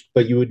researched,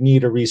 but you would need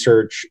to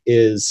research,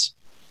 is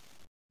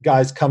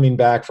guys coming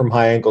back from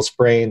high ankle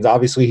sprains.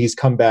 Obviously, he's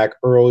come back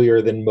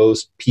earlier than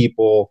most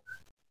people.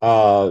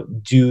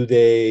 Do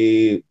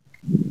they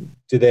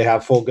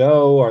have full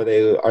go? Are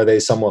they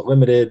somewhat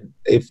limited?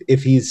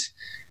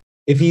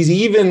 If he's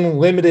even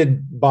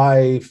limited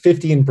by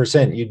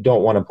 15%, you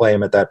don't want to play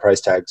him at that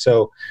price tag.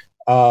 So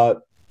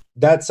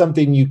that's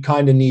something you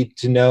kind of need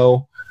to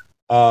know.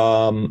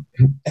 And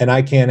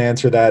I can't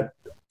answer that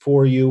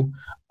for you.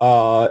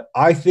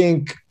 I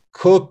think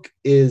Cook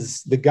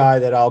is the guy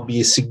that I'll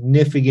be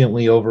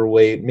significantly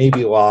overweight,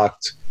 maybe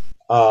locked.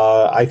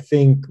 I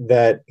think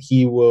that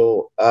he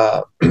will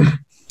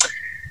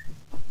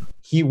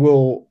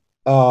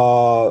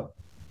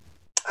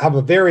have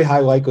a very high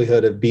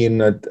likelihood of being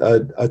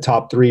a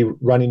top 3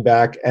 running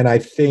back. And I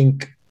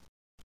think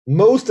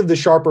most of the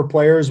sharper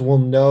players will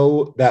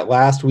know that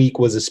last week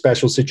was a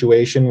special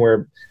situation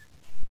where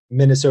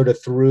Minnesota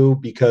threw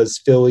because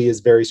Philly is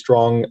very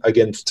strong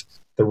against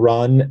the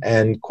run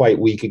and quite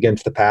weak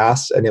against the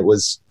pass. And it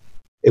was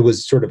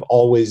sort of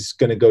always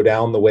going to go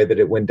down the way that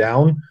it went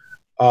down.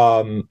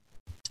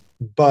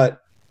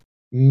 But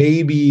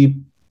maybe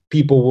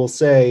people will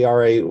say, all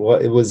right, well,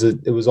 it was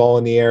all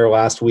in the air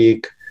last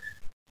week.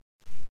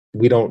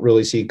 We don't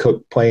really see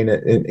Cook playing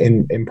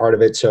in part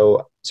of it.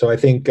 So I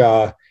think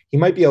he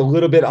might be a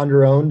little bit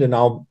underowned, and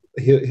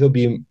he'll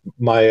be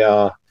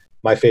my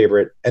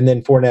favorite. And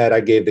then Fournette, I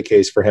gave the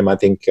case for him. I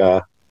think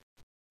I'll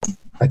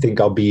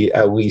be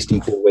at least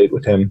equal weight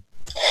with him.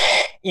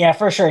 Yeah,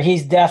 for sure.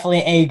 He's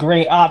definitely a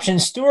great option.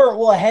 Stuart,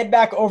 we'll head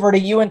back over to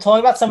you and talk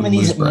about some of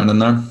these. Is Brandon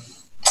there?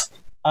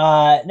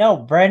 No,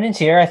 Brandon's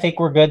here. I think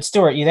we're good.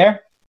 Stuart, you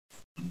there?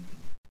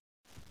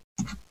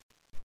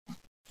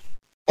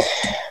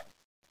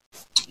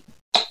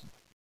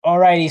 All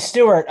righty,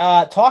 Stuart,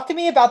 talk to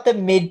me about the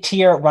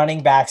mid-tier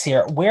running backs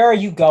here. Where are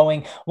you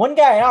going? One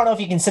guy, I don't know if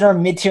you consider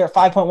him mid-tier at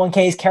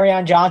 5.1K is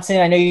Kerryon Johnson.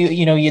 I know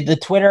you the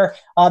Twitter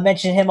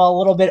mentioned him a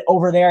little bit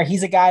over there.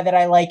 He's a guy that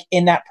I like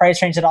in that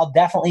price range that I'll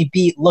definitely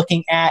be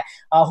looking at.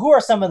 Who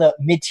are some of the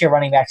mid-tier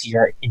running backs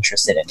you're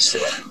interested in,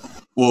 Stuart?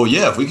 Well,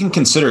 yeah, if we can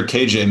consider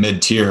KJ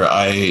mid-tier,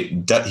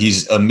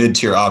 he's a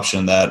mid-tier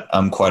option that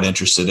I'm quite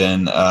interested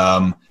in.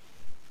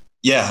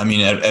 Yeah, I mean,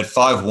 at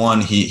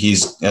 5'1",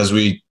 he's, as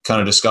we kind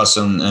of discussed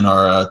in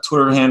our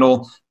Twitter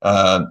handle,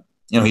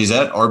 he's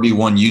at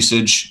RB1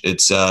 usage.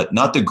 It's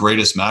not the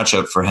greatest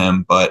matchup for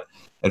him, but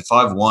at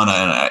 5'1",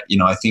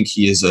 I think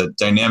he is a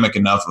dynamic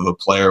enough of a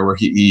player where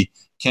he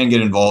can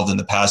get involved in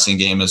the passing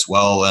game as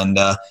well. And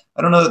I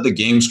don't know that the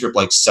game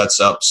script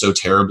sets up so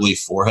terribly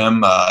for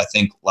him. I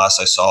think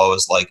last I saw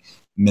was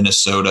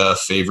Minnesota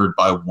favored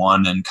by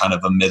 1 and kind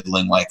of a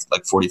middling like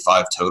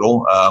 45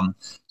 total.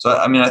 So,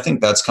 I mean, I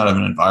think that's kind of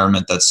an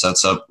environment that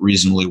sets up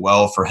reasonably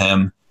well for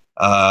him.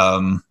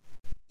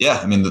 Yeah,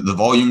 I mean, the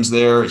volume's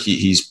there.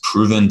 He's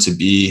proven to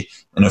be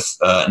an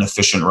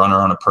efficient runner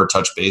on a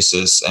per-touch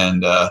basis.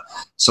 And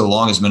so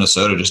long as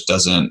Minnesota just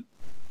doesn't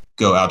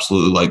go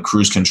absolutely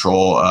cruise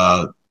control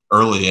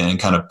early and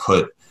kind of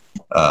put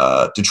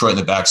Detroit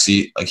in the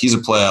backseat, he's a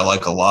play I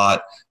like a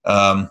lot.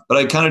 But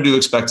I kind of do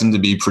expect him to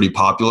be pretty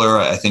popular.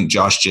 I think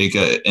Josh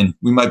Jacobs, and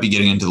we might be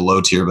getting into the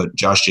low tier, but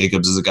Josh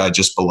Jacobs is a guy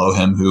just below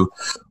him who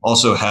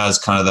also has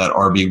kind of that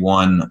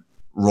RB1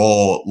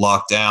 role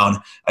locked down.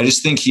 I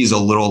just think he's a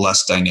little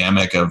less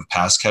dynamic of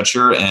pass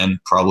catcher and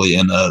probably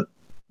in a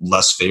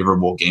less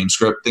favorable game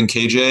script than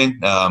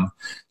KJ.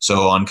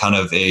 So on kind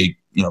of a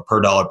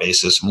per dollar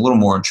basis, I'm a little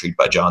more intrigued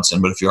by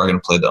Johnson. But if you are going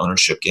to play the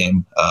ownership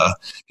game,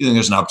 you think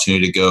there's an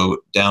opportunity to go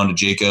down to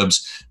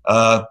Jacobs.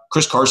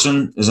 Chris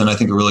Carson is in, I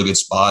think, a really good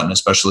spot, and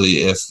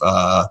especially if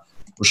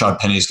Rashad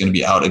Penny is going to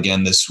be out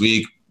again this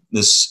week.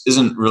 This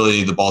isn't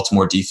really the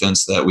Baltimore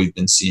defense that we've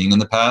been seeing in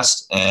the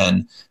past,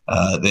 and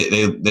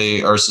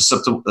they are a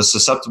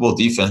susceptible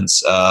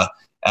defense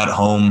at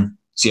home.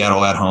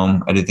 Seattle at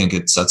home, I do think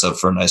it sets up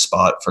for a nice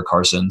spot for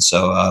Carson.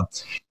 So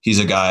he's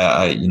a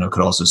guy I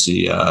could also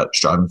see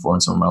striving for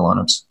in some of my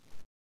lineups.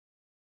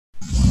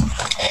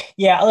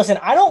 Yeah, listen,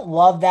 I don't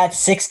love that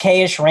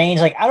 6K-ish range.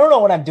 I don't know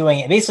what I'm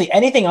doing. Basically,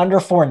 anything under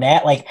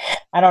Fournette,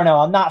 I don't know.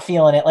 I'm not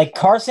feeling it.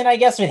 Carson, I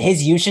guess, with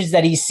his usage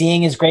that he's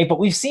seeing is great, but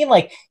we've seen,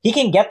 he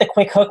can get the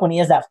quick hook when he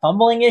has that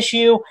fumbling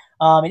issue.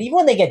 And even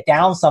when they get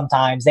down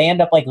sometimes, they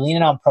end up,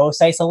 leaning on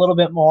Procise a little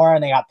bit more,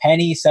 and they got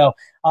Penny. So,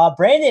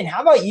 Brandon,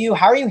 how about you?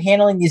 How are you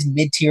handling these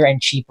mid-tier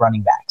and cheap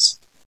running backs?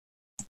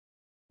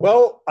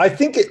 Well, I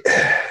think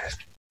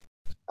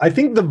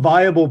the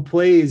viable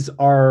plays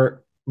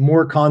are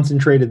more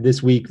concentrated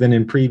this week than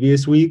in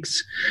previous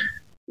weeks,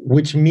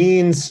 which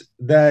means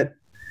that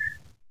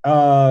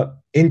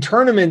in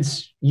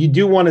tournaments, you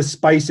do want to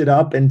spice it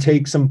up and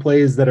take some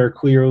plays that are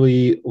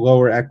clearly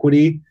lower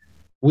equity.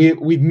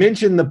 We've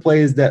mentioned the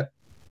plays that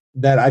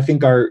I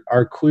think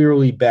are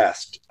clearly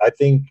best. I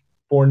think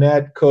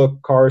Fournette,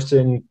 Cook,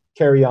 Carson,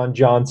 Kerryon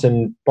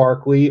Johnson,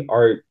 Barkley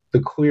are the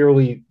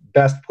clearly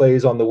best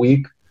plays on the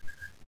week,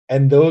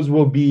 and those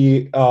will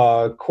be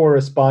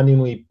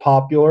correspondingly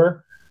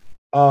popular.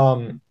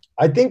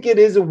 I think it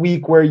is a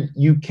week where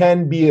you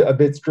can be a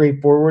bit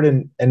straightforward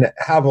and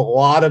have a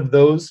lot of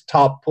those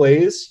top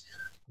plays,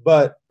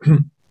 but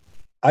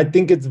I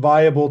think it's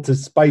viable to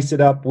spice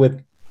it up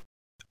with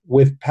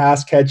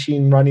pass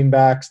catching running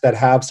backs that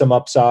have some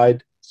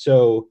upside.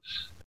 So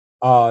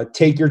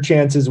take your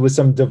chances with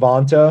some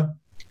Devonta.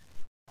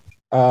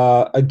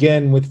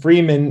 Again, with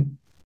Freeman,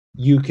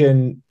 you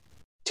can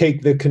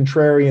take the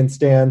contrarian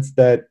stance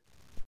that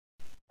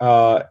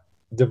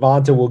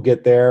Devonta will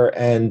get there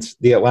and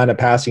the Atlanta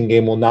passing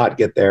game will not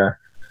get there.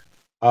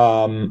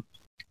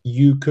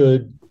 You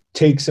could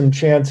take some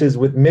chances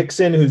with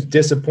Mixon, who's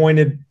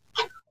disappointed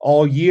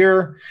all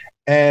year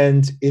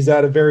and is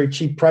at a very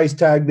cheap price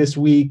tag this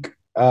week.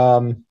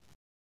 I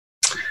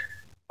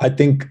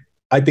think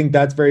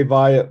that's very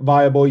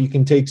viable. You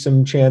can take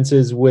some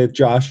chances with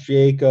Josh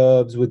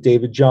Jacobs, with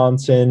David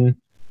Johnson.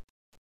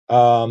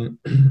 And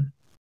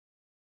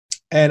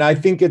I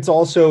think it's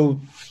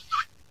also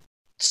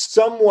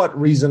somewhat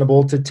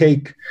reasonable to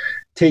take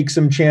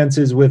some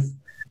chances with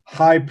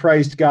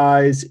high-priced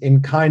guys in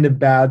kind of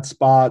bad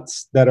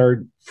spots that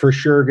are for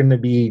sure going to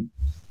be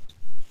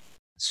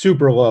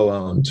super low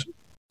owned.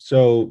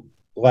 So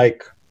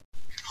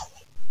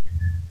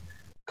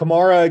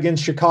Kamara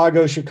against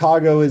Chicago.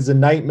 Chicago is a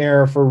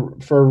nightmare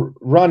for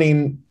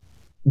running,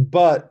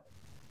 but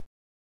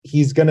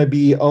he's going to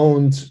be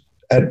owned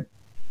at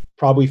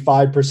probably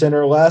 5%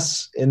 or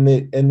less in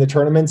the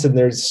tournaments, and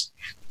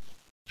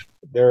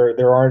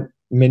there aren't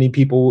many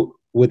people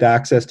with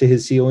access to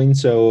his ceiling.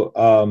 So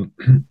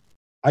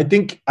I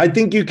think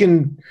you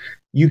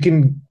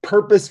can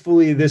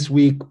purposefully this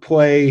week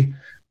play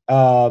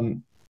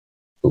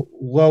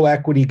low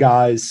equity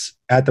guys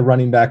at the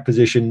running back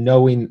position,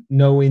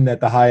 knowing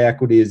that the high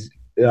equity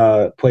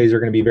plays are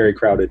going to be very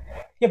crowded.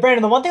 Yeah,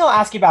 Brandon, the one thing I'll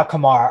ask you about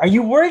Kamara, are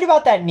you worried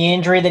about that knee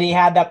injury that he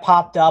had that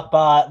popped up?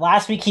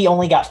 Last week, he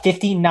only got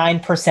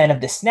 59%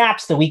 of the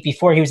snaps. The week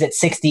before, he was at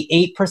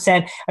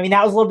 68%. I mean,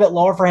 that was a little bit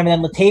lower for him.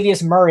 And then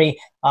Latavius Murray,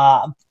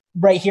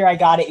 right here, I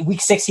got it.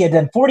 Week 6, he had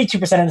done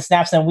 42% of the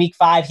snaps. And then week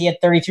 5, he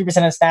had 33% of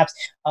the snaps.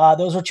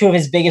 Those were two of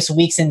his biggest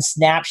weeks in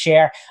snap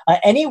share.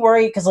 Any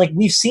worry? Because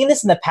we've seen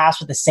this in the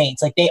past with the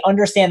Saints. They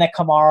understand that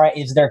Kamara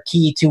is their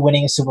key to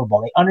winning a Super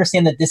Bowl. They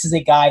understand that this is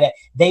a guy that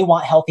they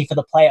want healthy for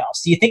the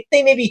playoffs. Do you think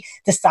they maybe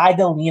decide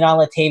to lean on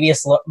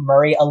Latavius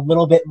Murray a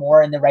little bit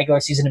more in the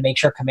regular season to make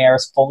sure Kamara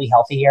is fully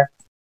healthy here?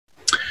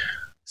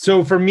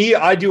 So for me,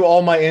 I do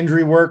all my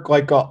injury work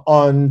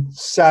on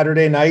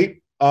Saturday night.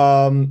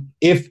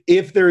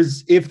 If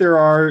there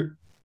are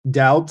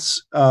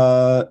doubts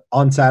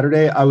on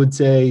Saturday, I would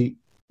say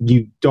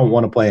you don't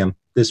want to play him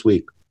this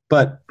week.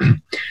 But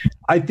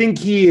I think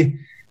he,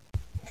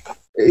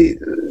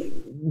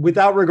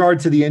 without regard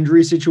to the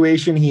injury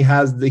situation, he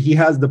has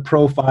the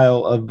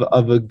profile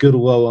of a good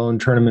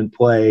low-owned tournament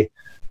play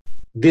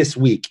this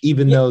week,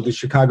 even though the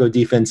Chicago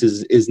defense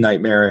is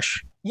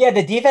nightmarish. Yeah,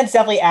 the defense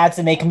definitely adds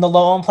to make him the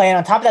low-owned play. And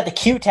on top of that, the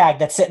Q tag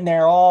that's sitting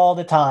there all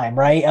the time,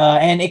 right?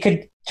 And it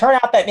could turn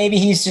out that maybe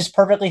he's just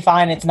perfectly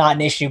fine. It's not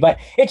an issue, but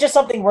it's just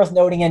something worth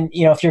noting. And,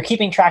 if you're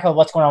keeping track of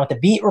what's going on with the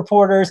beat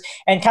reporters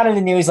and kind of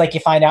the news, you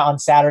find out on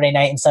Saturday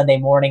night and Sunday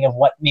morning of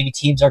what maybe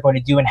teams are going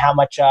to do and how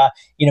much,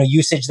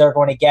 usage they're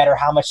going to get or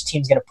how much the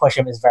team's going to push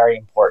them is very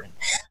important.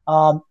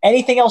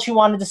 Anything else you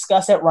want to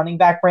discuss at running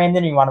back,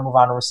 Brandon, or you want to move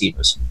on to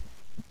receivers?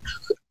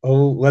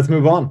 Oh, let's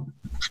move on.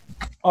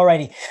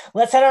 Alrighty,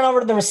 let's head on over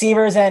to the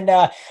receivers. And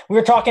we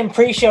were talking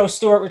pre-show,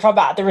 Stuart. We were talking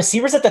about the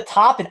receivers at the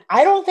top, and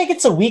I don't think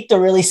it's a week to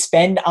really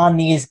spend on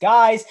these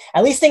guys,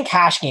 at least in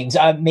cash games.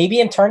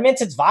 Maybe in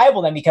tournaments, it's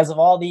viable then because of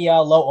all the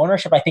low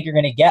ownership I think you're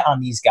going to get on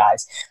these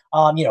guys.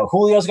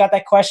 Julio's got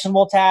that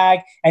questionable tag,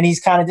 and he's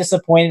kind of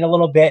disappointed a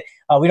little bit.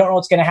 We don't know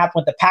what's going to happen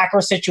with the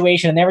Packers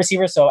situation and their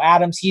receivers. So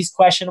Adams, he's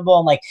questionable.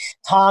 And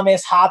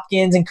Thomas,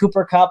 Hopkins, and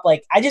Cooper Kupp,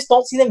 I just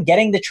don't see them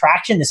getting the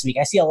traction this week.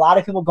 I see a lot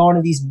of people going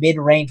to these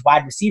mid-range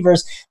wide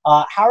receivers.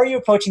 How are you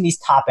approaching these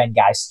top-end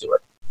guys,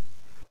 Stuart?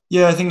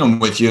 Yeah, I think I'm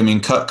with you. I mean,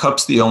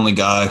 Kupp's the only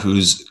guy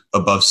who's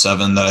above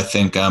 7 that I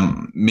think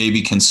I'm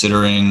maybe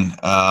considering,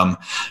 for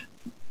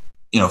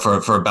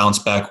a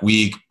bounce-back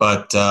week.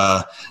 But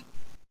I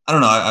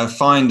don't know. I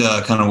find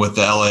kind of with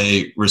the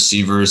LA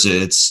receivers,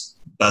 it's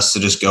best to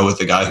just go with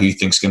the guy who you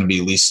think is going to be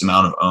least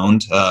amount of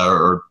owned,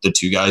 or the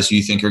two guys who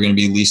you think are going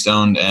to be least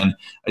owned. And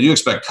I do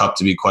expect Kupp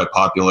to be quite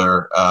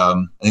popular. I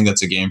think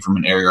that's a game from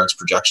an air yards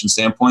projection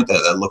standpoint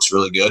that looks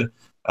really good.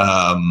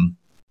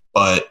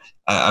 But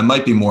I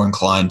might be more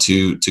inclined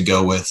to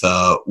go with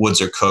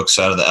Woods or Cooks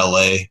out of the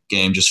LA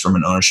game just from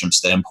an ownership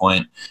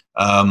standpoint.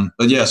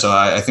 But yeah, so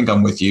I think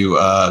I'm with you.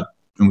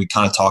 And we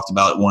kind of talked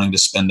about wanting to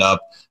spend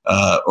up,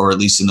 or at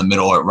least in the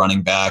middle at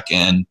running back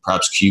and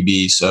perhaps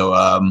QB. So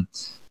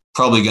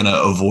probably going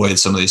to avoid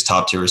some of these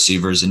top tier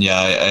receivers. And yeah,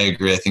 I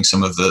agree. I think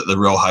some of the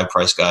real high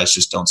price guys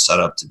just don't set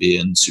up to be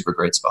in super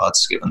great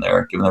spots given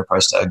their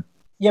price tag.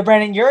 Yeah,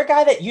 Brandon, you're a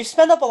guy that you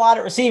spend up a lot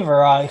at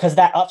receiver because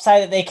that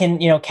upside that they can,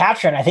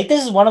 capture. And I think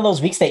this is one of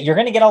those weeks that you're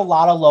going to get a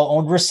lot of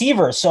low-owned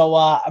receivers.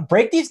 So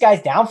break these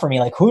guys down for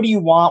me. Who do you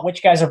want?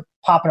 Which guys are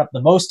popping up the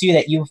most to you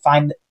that you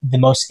find the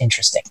most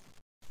interesting?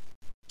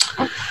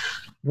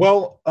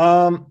 Well,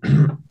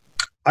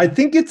 I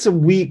think it's a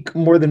week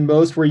more than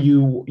most where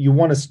you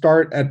want to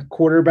start at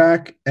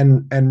quarterback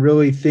and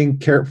really think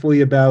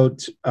carefully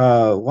about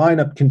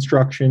lineup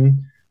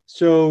construction.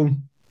 So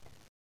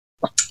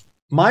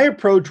my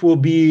approach will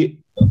be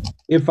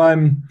if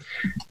I'm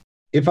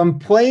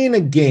playing a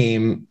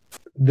game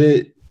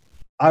that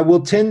I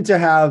will tend to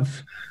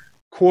have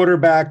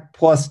quarterback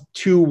plus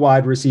 2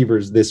 wide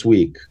receivers this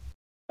week.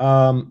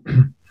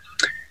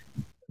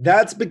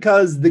 That's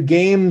because the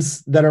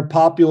games that are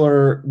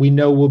popular, we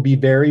know will be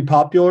very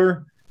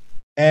popular.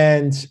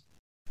 And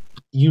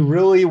you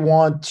really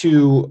want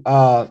to,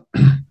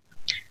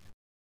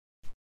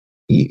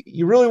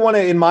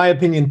 in my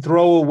opinion,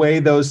 throw away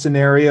those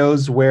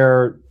scenarios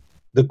where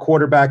the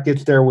quarterback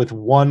gets there with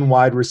 1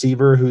 wide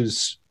receiver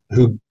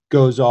who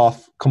goes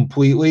off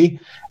completely,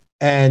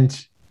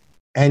 and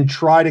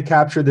try to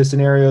capture the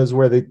scenarios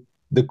where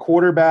the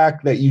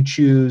quarterback that you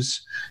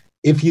choose,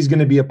 if he's going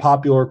to be a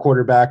popular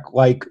quarterback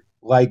like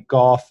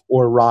Goff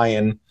or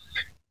Ryan,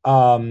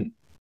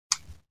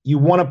 you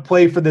want to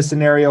play for the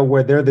scenario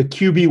where they're the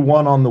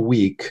QB1 on the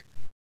week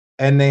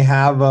and they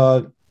have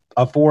a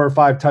 4 or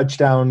 5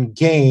 touchdown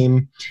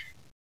game.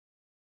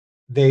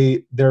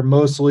 They're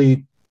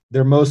mostly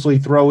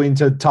throwing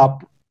to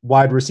top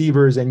wide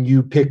receivers, and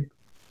you pick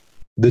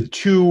the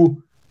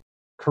 2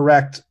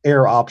 correct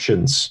air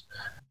options.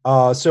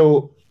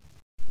 So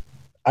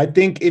I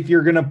think if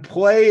you're going to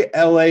play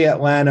LA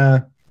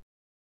Atlanta,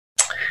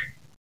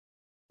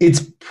 it's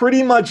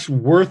pretty much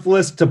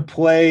worthless to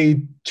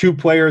play 2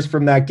 players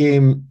from that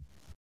game.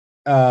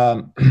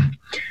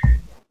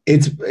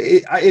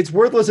 It's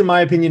worthless, in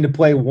my opinion, to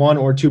play 1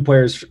 or 2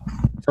 players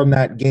from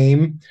that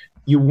game.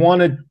 You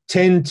want to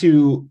tend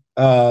to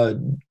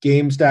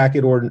game stack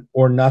it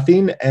or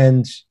nothing.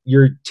 And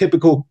your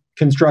typical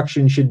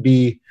construction should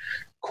be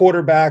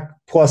quarterback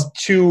plus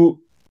 2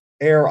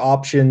 air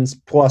options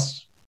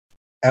plus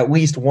at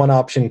least 1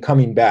 option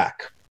coming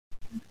back.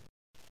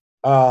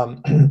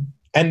 And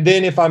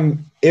then if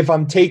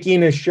I'm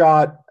taking a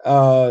shot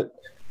at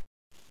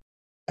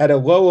a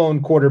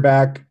low-owned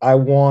quarterback, I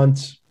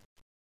want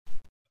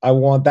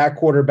that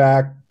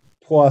quarterback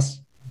plus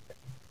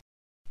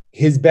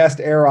his best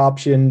air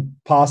option,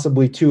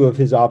 possibly 2 of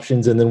his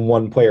options, and then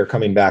 1 player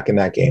coming back in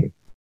that game.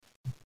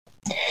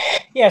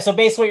 Yeah, so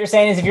basically what you're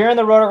saying is if you're in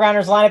the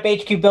RotoGrinders lineup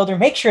HQ builder,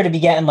 make sure to be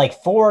getting like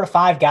 4 to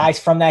 5 guys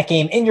from that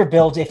game in your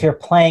builds if you're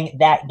playing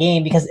that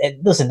game, because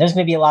listen, there's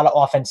going to be a lot of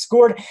offense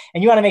scored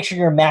and you want to make sure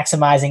you're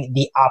maximizing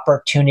the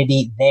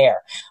opportunity there.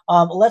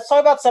 Let's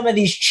talk about some of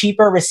these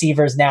cheaper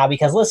receivers now,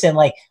 because listen,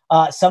 like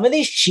some of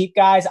these cheap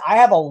guys, I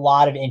have a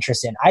lot of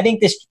interest in. I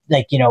think this,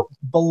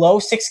 below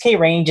 6K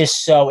range is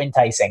so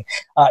enticing.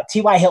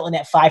 T.Y. Hilton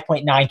at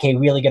 5.9K,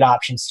 really good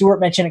option. Stuart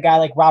mentioned a guy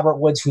like Robert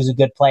Woods, who's a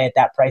good play at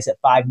that price at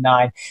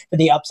 5.9 for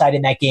the upside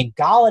in that game.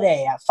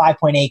 Galladay at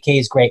 5.8K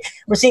is great.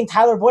 We're seeing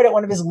Tyler Boyd at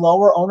one of his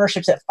lower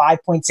ownerships at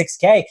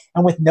 5.6K.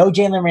 And with no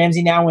Jalen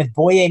Ramsey now, and with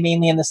Boye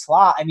mainly in the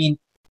slot, I mean,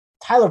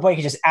 Tyler Boyd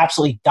could just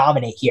absolutely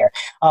dominate here.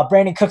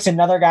 Brandon Cook's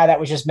another guy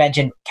that was just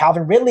mentioned.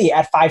 Calvin Ridley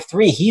at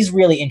 5.3. He's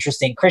really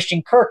interesting.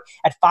 Christian Kirk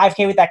at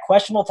 5K with that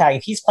questionable tag.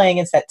 If he's playing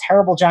against that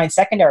terrible Giants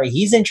secondary,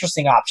 he's an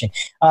interesting option.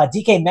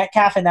 DK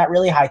Metcalf in that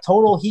really high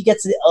total. He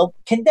gets a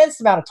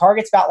condensed amount of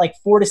targets, about like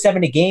 4 to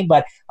 7 a game,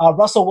 but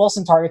Russell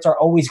Wilson targets are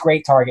always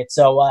great targets.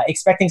 So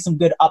expecting some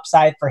good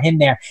upside for him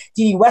there.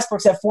 D.D.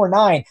 Westbrook's at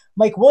 4.9.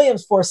 Mike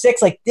Williams 4.6.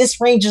 Like,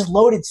 this range is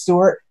loaded,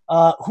 Stuart.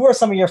 Who are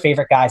some of your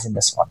favorite guys in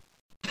this one?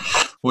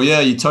 Well,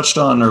 yeah, we touched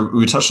on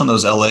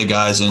those LA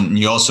guys, and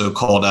you also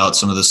called out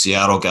some of the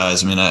Seattle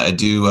guys. I mean, I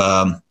do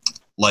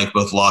like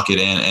both Lockett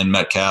and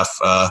Metcalf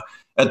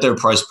at their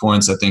price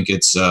points. I think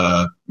it's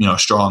a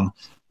strong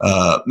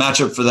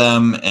matchup for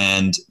them,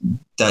 and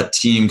that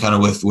team kind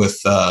of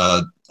with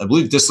I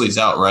believe Disley's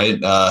out, right?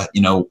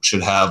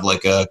 Should have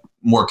like a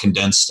more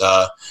condensed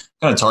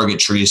kind of target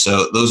tree.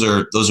 So those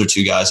are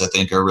 2 guys I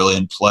think are really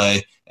in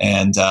play.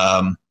 And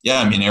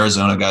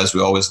Arizona guys we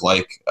always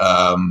like.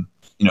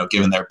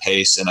 Given their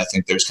pace, and I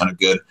think there's kind of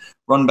good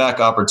run back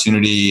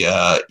opportunity,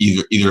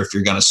 either if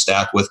you're going to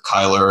stack with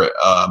Kyler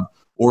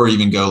or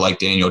even go like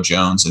Daniel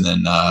Jones and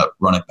then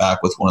run it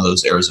back with one of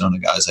those Arizona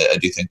guys. I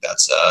do think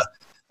that's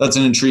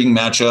an intriguing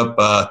matchup.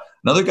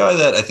 Another guy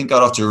that I think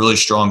got off to a really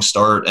strong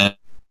start and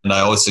I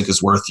always think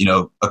is worth,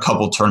 a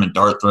couple turn and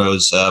dart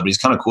throws, but he's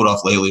kind of cooled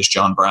off lately is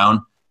John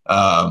Brown.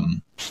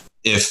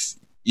 If,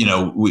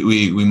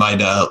 we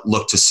might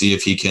look to see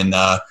if he can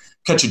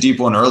catch a deep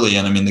one early.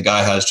 And I mean, the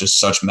guy has just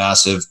such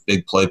massive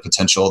big play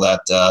potential that,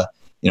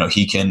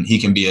 he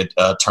can be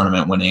a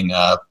tournament winning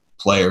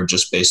player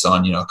just based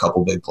on, a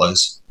couple big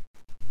plays.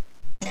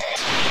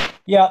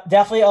 Yeah,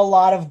 definitely a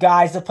lot of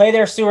guys to play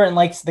there, Stuart, and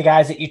likes the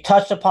guys that you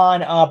touched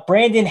upon.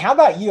 Brandon, how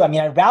about you? I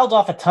mean, I rattled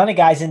off a ton of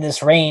guys in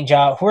this range. Who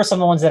are some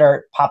of the ones that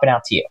are popping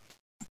out to you?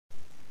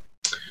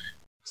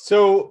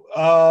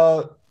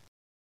 So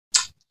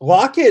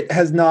Lockett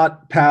has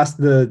not passed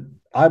the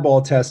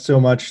eyeball test so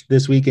much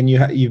this week, and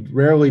you've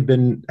rarely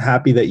been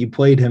happy that you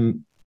played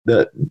him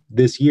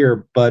this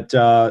year, but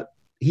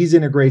he's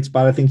in a great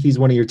spot. I think he's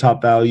one of your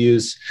top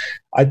values.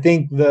 I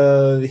think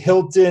the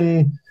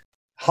Hilton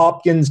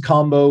Hopkins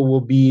combo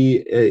will be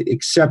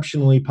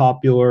exceptionally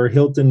popular.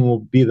 Hilton will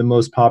be the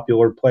most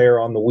popular player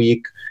on the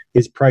week.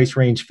 His price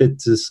range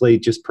fits the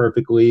slate just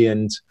perfectly,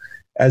 and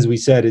as we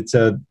said, it's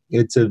a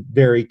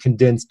very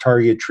condensed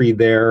target tree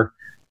there.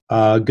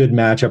 Good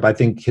matchup. I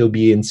think he'll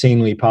be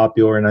insanely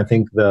popular, and I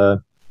think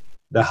the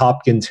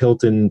Hopkins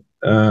Hilton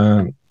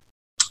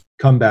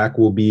comeback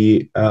will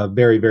be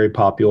very, very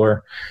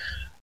popular.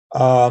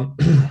 I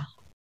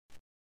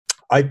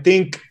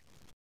think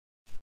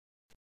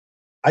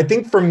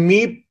for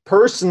me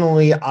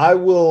personally, I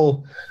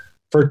will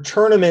for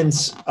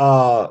tournaments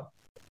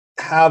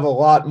have a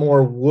lot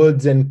more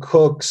Woods and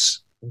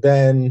Cooks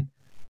than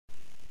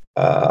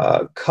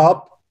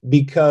Kupp,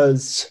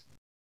 because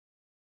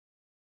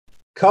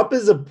Kupp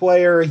is a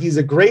player. He's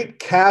a great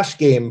cash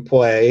game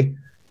play.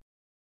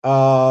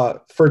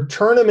 For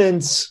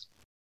tournaments,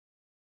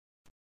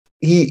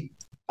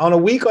 on a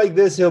week like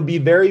this, he'll be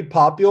very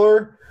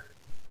popular.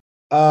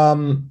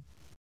 But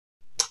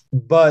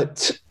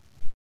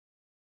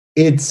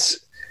it's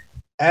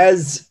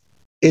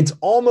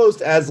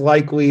almost as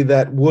likely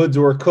that Woods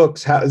or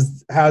Cooks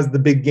has the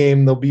big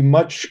game. They'll be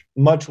much,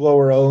 much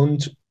lower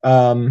owned.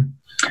 And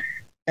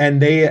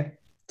they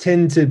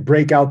tend to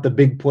break out the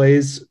big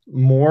plays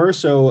more.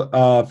 So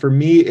for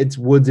me, it's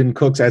Woods and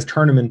Cooks as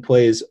tournament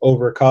plays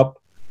over Kupp.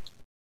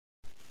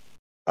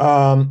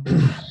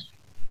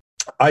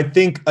 I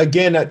think,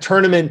 again, at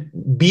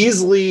tournament,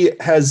 Beasley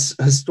has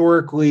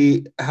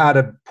historically had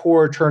a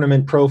poor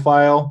tournament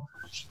profile.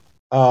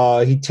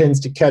 He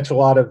tends to catch a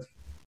lot of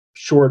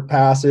short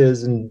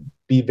passes and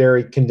be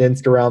very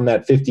condensed around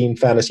that 15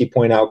 fantasy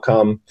point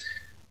outcome.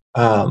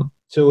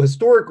 So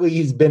historically,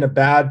 he's been a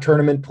bad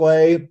tournament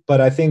play, but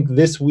I think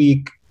this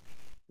week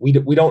we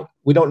don't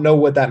know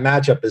what that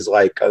matchup is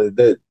like.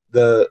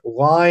 The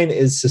line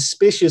is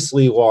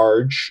suspiciously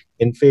large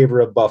in favor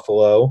of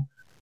Buffalo.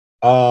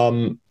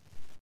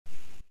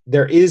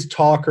 There is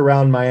talk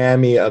around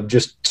Miami of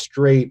just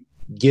straight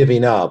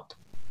giving up.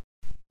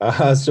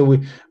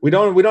 So we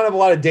don't have a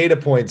lot of data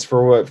points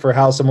for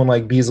how someone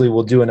like Beasley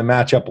will do in a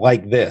matchup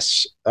like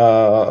this.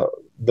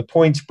 The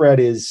point spread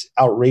is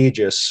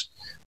outrageous.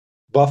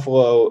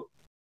 Buffalo,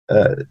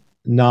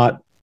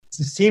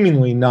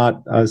 seemingly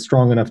not a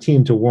strong enough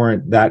team to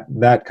warrant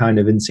that kind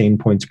of insane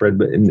point spread,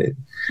 but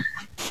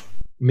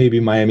maybe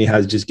Miami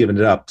has just given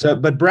it up. So,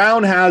 but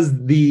Brown has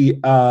the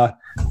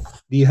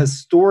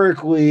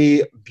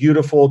historically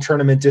beautiful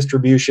tournament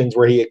distributions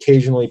where he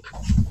occasionally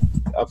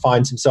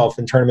finds himself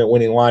in tournament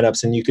winning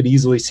lineups, and you could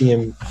easily see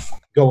him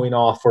going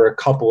off for a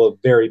couple of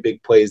very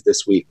big plays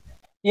this week.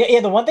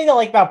 Yeah. The one thing I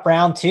like about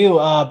Brown too,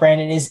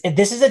 Brandon, is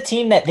this is a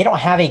team that they don't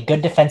have a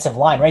good defensive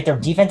line, right? Their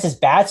defense is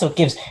bad, so it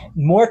gives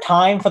more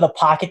time for the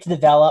pocket to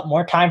develop,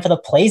 more time for the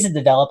plays to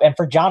develop, and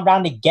for John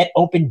Brown to get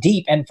open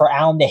deep and for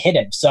Allen to hit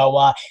him. So,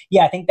 I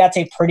think that's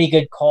a pretty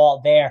good call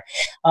there.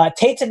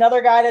 Tate's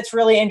another guy that's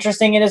really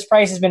interesting, and his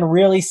price has been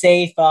really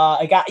safe.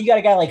 You got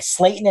a guy like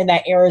Slayton in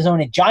that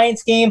Arizona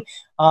Giants game.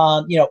 Who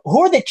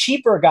are the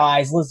cheaper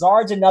guys?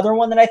 Lazard's another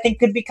one that I think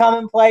could become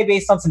in play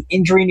based on some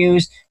injury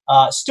news.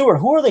 Stuart,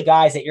 who are the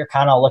guys that you're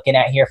kind of looking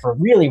at here for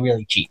really,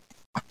 really cheap?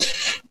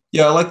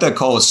 Yeah, I like that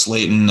call with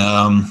Slayton.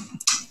 I'm,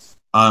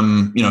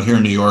 here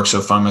in New York, so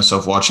I find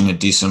myself watching a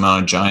decent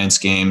amount of Giants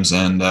games.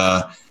 And,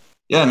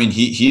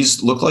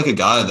 he's looked like a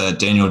guy that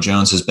Daniel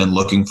Jones has been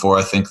looking for.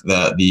 I think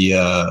that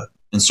the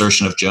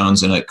insertion of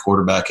Jones in at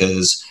quarterback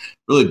has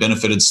really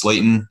benefited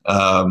Slayton.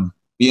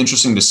 Be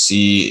interesting to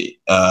see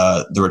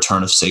the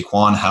return of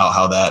Saquon,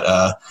 how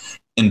that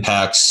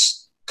impacts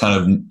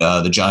kind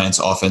of the Giants'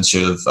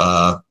 offensive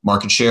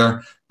market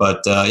share.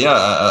 But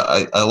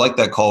I like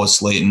that call with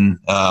Slayton.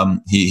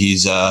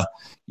 He's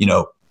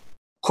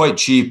quite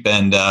cheap,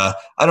 and I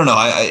don't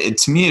know.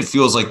 To me, it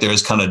feels like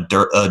there's kind of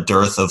a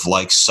dearth of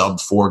like sub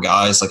 4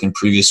 guys. Like in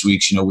previous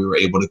weeks, we were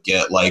able to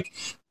get like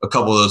a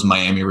couple of those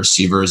Miami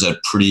receivers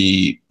at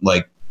pretty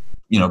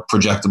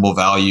projectable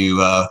value.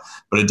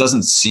 But it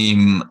doesn't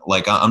seem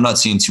like I'm not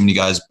seeing too many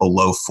guys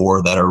below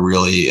 4 that are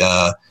really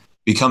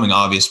becoming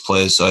obvious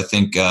plays. So I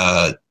think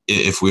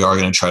if we are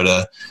going to try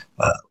to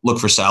look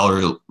for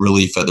salary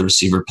relief at the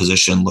receiver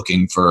position,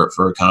 looking for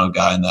a kind of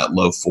guy in that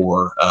low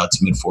 4 to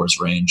mid 4s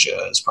range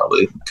is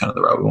probably kind of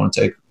the route we want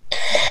to take.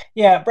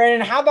 Yeah,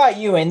 Brandon, how about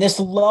you in this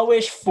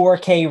lowish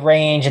 4K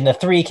range and the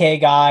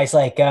 3K guys?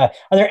 Like, are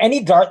there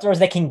any dart throws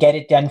that can get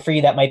it done for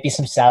you that might be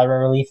some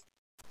salary relief?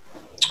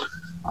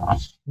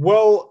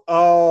 Well,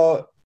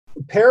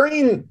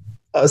 pairing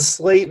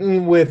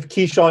Slayton with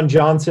Keyshawn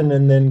Johnson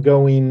and then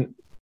going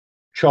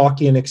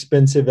chalky and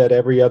expensive at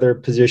every other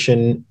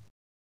position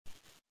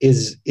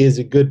is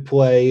a good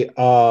play.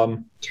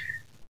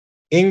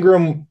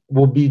 Ingram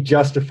will be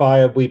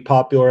justifiably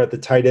popular at the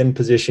tight end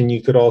position.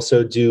 You could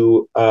also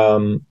do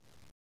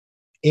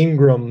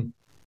Ingram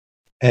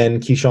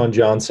and Keyshawn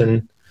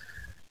Johnson.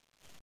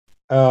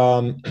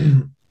 I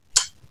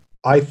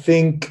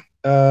think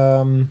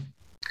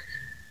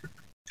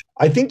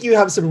you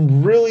have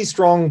some really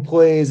strong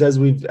plays as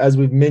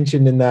we've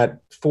mentioned in that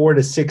 4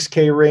 to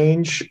 6K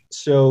range.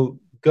 So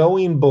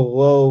going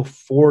below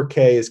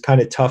 4K is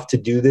kind of tough to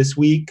do this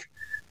week.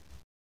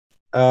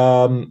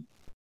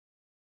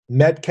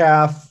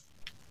 Metcalf,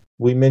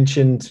 we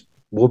mentioned,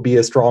 will be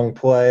a strong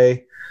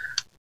play.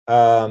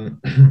 I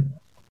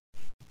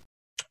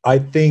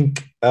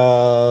think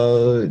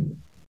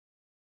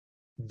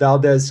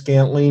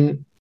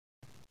Valdez-Scantling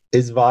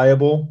is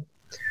viable.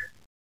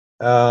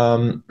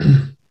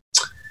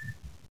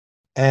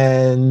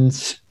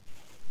 And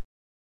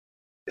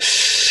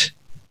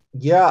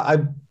yeah,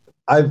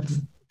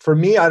 for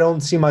me, I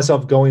don't see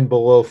myself going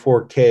below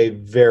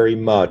 4K very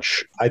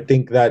much. I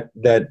think that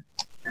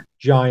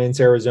Giants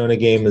Arizona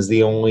game is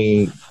the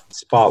only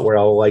spot where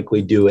I'll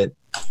likely do it.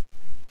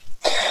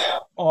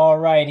 All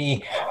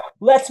righty.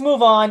 Let's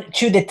move on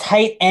to the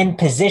tight end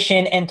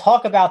position and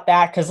talk about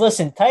that. Because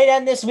listen, tight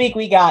end this week,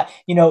 we got,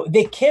 we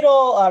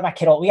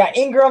got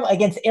Ingram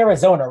against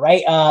Arizona,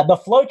 right? The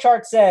flow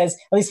chart says,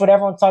 at least what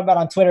everyone's talking about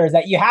on Twitter, is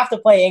that you have to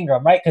play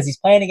Ingram, right? Because he's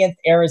playing against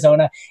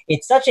Arizona.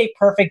 It's such a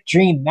perfect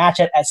dream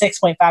matchup at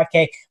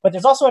 6.5K. But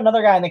there's also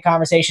another guy in the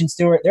conversation,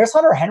 Stuart. There's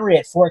Hunter Henry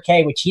at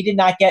 4K, which he did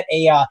not get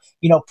a,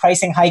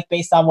 pricing hike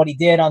based on what he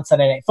did on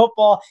Sunday Night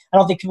Football. I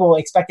don't think people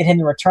expected him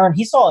to return.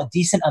 He saw a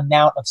decent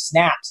amount of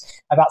snaps,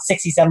 about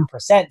 67%.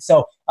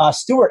 So,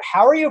 Stuart,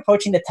 how are you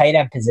approaching the tight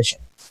end position?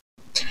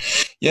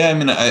 Yeah,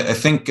 I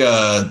think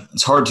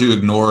it's hard to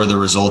ignore the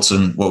results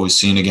in what we've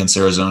seen against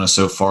Arizona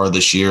so far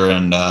this year.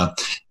 And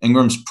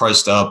Ingram's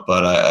priced up,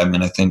 but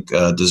I think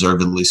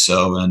deservedly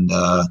so. And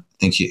I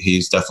think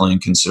he's definitely in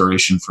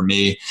consideration for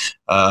me.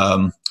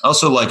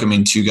 Also like,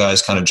 two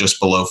guys kind of just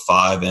below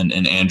 5 and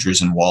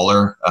Andrews and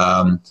Waller.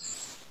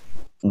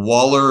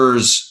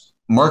 Waller's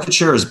market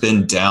share has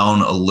been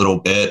down a little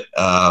bit.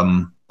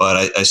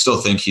 but I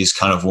still think he's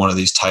kind of one of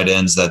these tight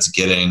ends that's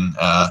getting,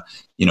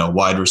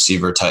 wide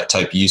receiver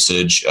type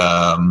usage.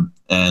 And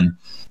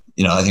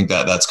I think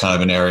that's kind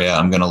of an area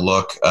I'm going to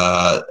look,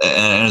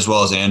 and as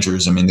well as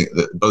Andrews. I mean,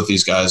 both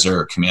these guys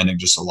are commanding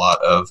just a lot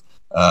of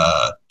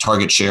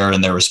target share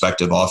in their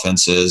respective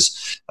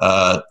offenses.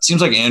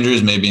 Seems like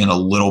Andrews may be in a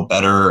little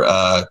better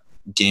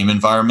game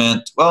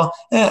environment. Well,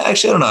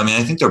 actually, I don't know. I mean,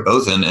 I think they're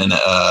both in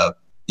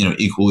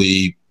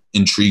equally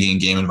intriguing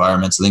game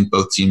environments. I think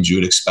both teams you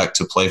would expect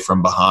to play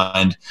from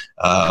behind.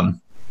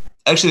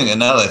 Actually,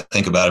 now that I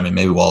think about it, I mean,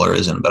 maybe Waller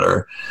is in a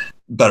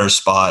better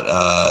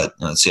spot.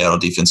 Seattle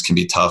defense can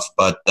be tough,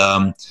 but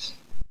I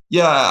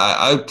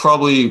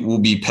probably will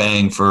be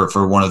paying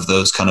for one of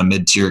those kind of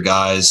mid-tier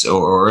guys,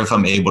 or if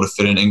I'm able to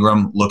fit in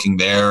Ingram, looking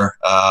there.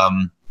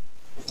 I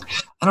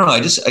don't know. I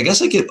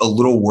guess I get a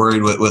little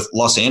worried with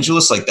Los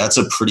Angeles. Like, that's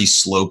a pretty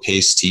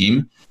slow-paced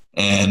team,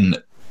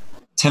 and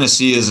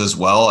Tennessee is as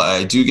well.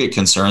 I do get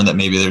concerned that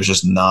maybe there's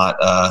just not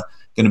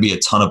going to be a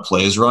ton of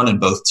plays run, and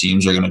both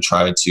teams are going to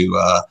try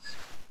to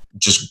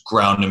just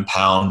ground and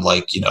pound,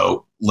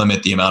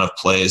 limit the amount of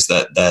plays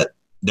that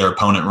their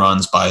opponent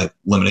runs by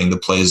limiting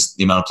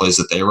the amount of plays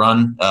that they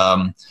run.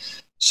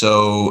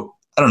 So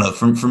I don't know.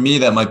 For me,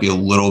 that might be a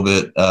little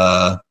bit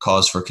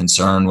cause for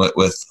concern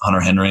with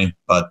Hunter Henry,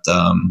 but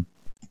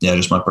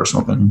just my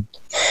personal opinion.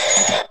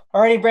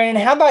 Alrighty,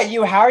 Brandon, how about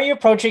you? How are you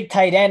approaching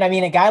tight end? I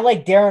mean, a guy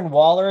like Darren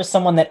Waller is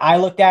someone that I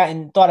looked at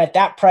and thought at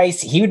that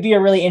price, he would be a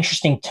really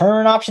interesting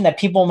turn option that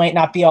people might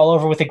not be all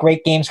over with a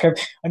great game script.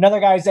 Another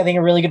guy who's, I think,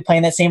 a really good play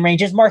in that same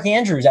range is Mark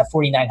Andrews at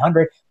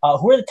 4,900.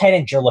 Who are the tight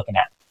ends you're looking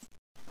at?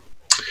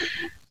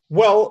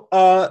 Well,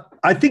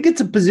 I think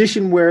it's a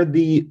position where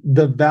the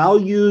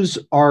values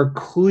are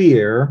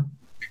clear.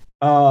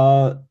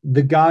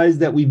 The guys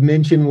that we've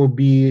mentioned will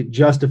be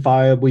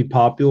justifiably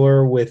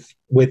popular with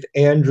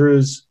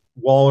Andrews,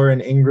 Waller,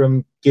 and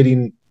Ingram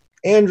getting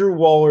Andrew,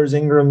 Waller's,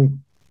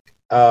 Ingram,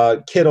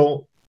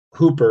 Kittle,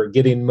 Hooper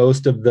getting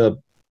most of the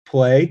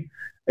play,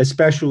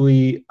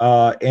 especially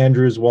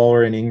Andrews,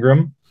 Waller, and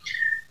Ingram.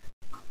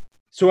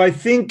 So I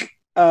think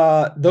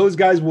those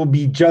guys will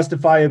be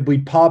justifiably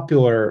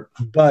popular,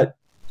 but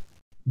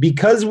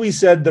because we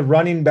said the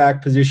running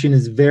back position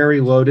is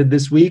very loaded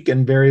this week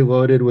and very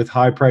loaded with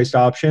high-priced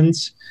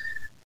options,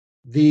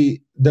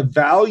 the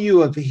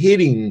value of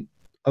hitting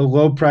a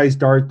low-priced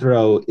dart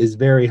throw is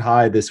very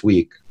high this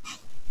week.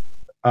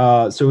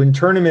 So in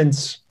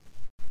tournaments,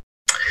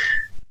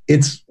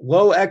 it's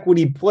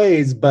low-equity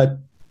plays, but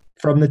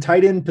from the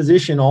tight end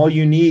position, all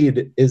you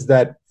need is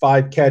that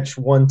 5-catch,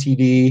 1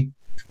 TD.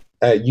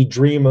 You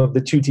dream of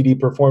the 2 TD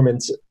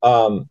performance.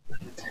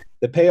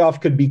 The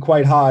payoff could be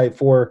quite high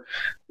for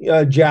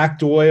Jack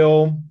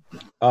Doyle,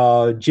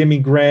 Jimmy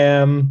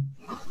Graham.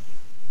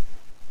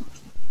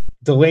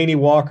 Delaney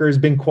Walker has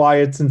been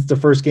quiet since the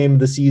first game of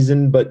the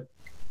season, but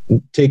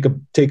take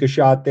a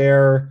shot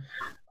there.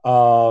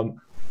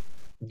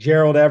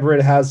 Gerald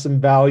Everett has some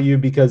value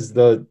because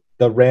the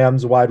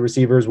Rams wide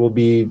receivers will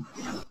be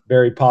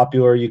very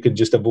popular. You could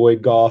just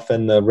avoid Goff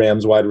and the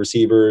Rams wide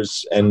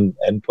receivers and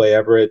play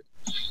Everett.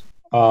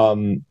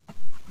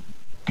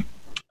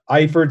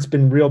 Eifert's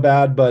been real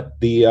bad, but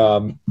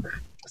the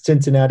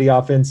Cincinnati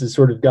offense has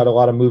sort of got a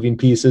lot of moving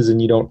pieces,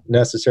 and you don't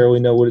necessarily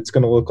know what it's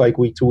going to look like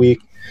week to week.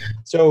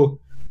 So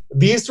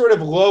these sort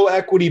of low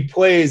equity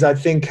plays, I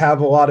think, have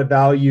a lot of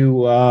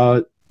value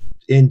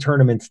in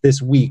tournaments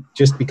this week,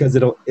 just because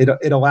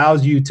it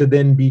allows you to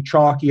then be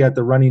chalky at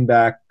the running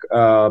back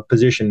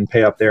position and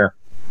pay up there.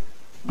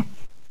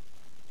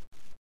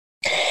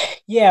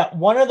 Yeah,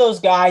 one of those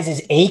guys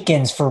is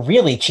Akins for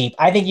really cheap.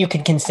 I think you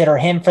could consider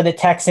him for the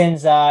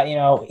Texans.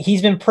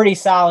 He's been pretty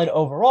solid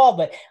overall,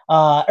 but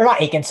or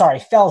not Akins, sorry,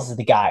 Fells is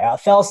the guy.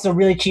 Fells is a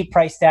really cheap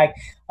price tag.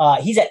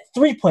 He's at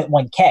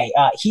 3.1K.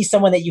 He's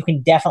someone that you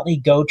can definitely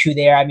go to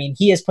there. I mean,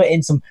 he has put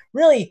in some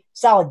really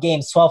solid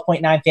games,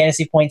 12.9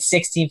 fantasy points,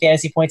 16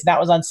 fantasy points. That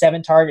was on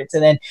 7 targets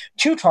and then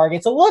 2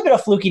 targets. A little bit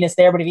of flukiness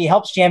there, but if he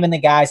helps jam in the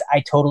guys,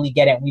 I totally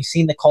get it. We've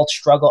seen the Colts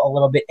struggle a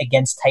little bit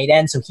against tight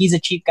ends, so he's a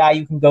cheap guy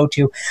you can go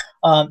to.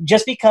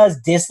 Just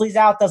because Disley's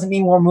out doesn't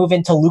mean we're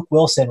moving to Luke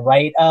Wilson,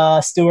 right,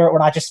 Stuart? We're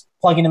not just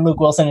plugging in Luke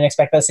Wilson and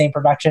expect that same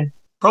production.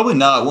 Probably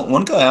not.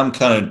 One guy I'm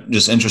kind of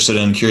just interested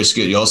in, curious to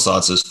get y'all's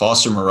thoughts, is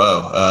Foster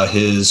Moreau.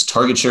 His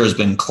target share has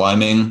been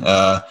climbing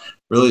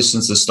really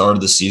since the start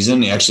of the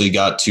season. He actually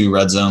got 2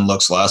 red zone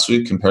looks last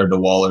week compared to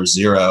Waller's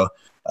 0.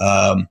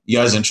 You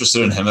guys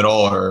interested in him at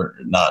all, or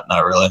not?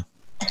 Not really.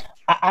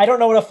 I don't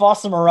know what a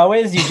Foster Moreau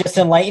is. You just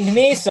enlightened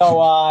me.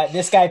 So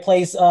this guy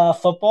plays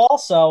football.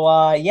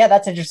 So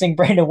that's interesting.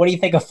 Brandon, what do you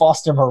think of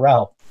Foster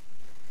Moreau?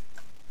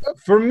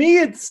 For me,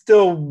 it's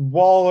still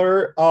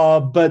Waller,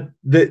 but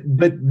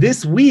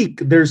this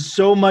week there's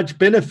so much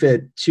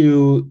benefit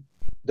to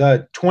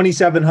the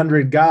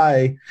 2,700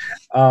 guy.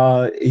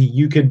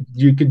 You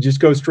could just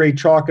go straight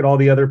chalk at all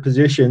the other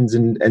positions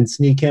and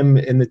sneak him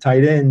in the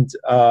tight end.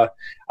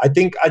 I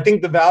think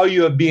the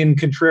value of being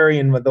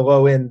contrarian with the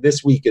low end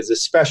this week is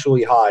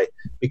especially high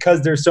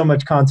because there's so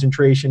much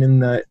concentration in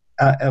the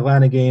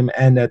Atlanta game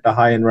and at the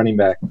high end running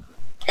back.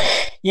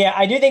 Yeah,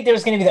 I do think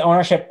there's going to be the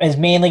ownership is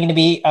mainly going to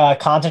be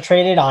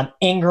concentrated on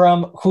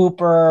Ingram,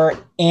 Hooper,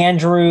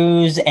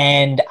 Andrews,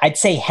 and I'd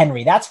say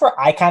Henry. That's where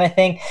I kind of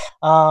think.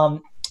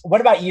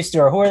 What about you,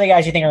 Stuart? Who are the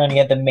guys you think are going to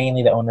get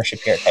mainly the ownership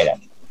here at tight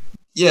end?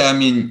 Yeah, I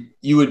mean,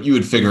 you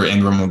would figure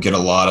Ingram will get a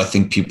lot. I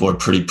think people are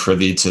pretty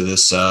privy to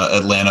this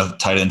Atlanta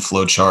tight end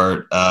flow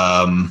chart,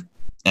 and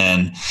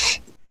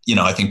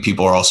I think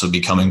people are also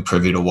becoming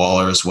privy to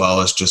Waller as well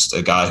as just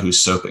a guy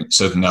who's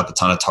soaking up a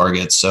ton of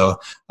targets. So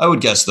I would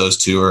guess those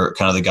two are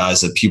kind of the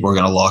guys that people are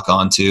going to lock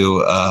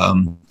onto. I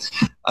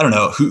don't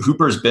know.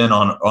 Hooper's been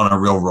on a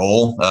real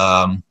roll,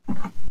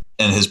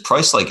 and his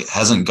price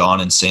hasn't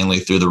gone insanely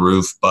through the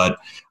roof. But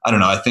I don't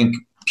know. I think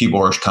people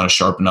are kind of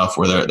sharp enough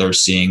where they're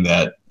seeing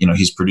that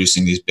he's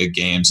producing these big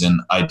games in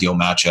ideal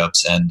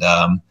matchups, and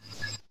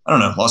I don't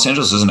know. Los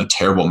Angeles isn't a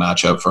terrible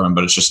matchup for him,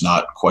 but it's just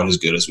not quite as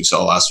good as we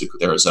saw last week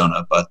with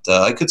Arizona. But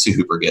I could see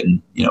Hooper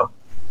getting,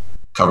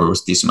 covered with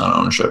a decent amount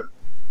of ownership.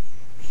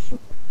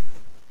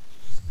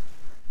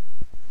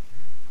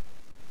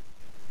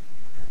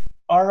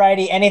 All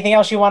righty. Anything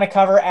else you want to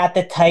cover at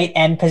the tight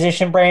end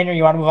position, Brandon, or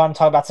you want to move on and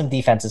talk about some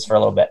defenses for a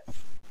little bit?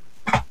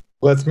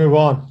 Let's move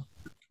on.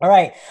 All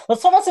right,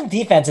 let's talk about some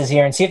defenses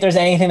here and see if there's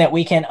anything that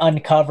we can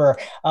uncover.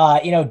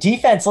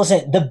 Defense,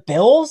 listen, the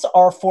Bills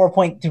are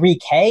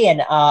 4.3K,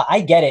 and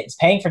I get it.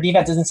 Paying for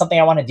defense isn't something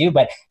I want to do,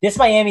 but this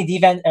Miami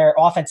defense or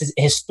offense is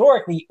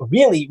historically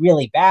really,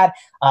 really bad.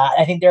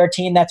 I think they're a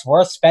team that's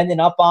worth spending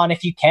up on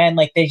if you can.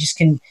 They just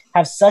can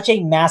have such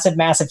a massive,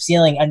 massive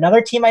ceiling.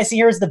 Another team I see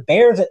here is the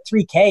Bears at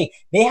 3K.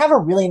 They have a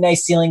really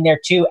nice ceiling there,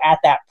 too, at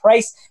that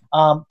price.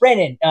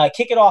 Brandon,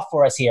 kick it off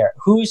for us here.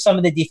 Who's some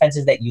of the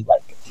defenses that you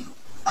like?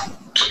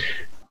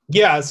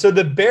 Yeah, so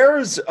the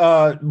Bears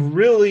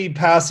really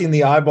passing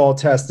the eyeball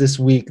test this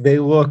week. They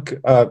look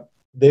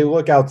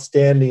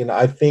outstanding.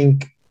 I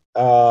think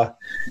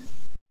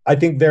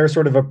they're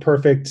sort of a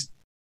perfect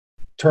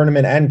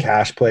tournament and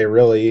cash play.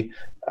 Really,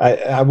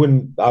 I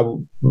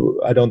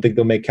don't think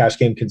they'll make cash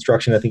game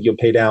construction. I think you'll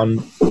pay down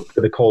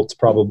for the Colts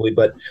probably,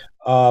 but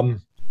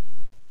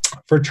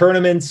for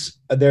tournaments,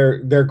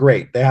 they're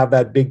great. They have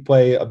that big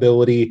play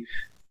ability.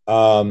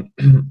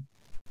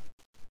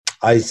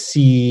 I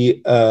see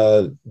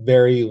a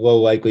very low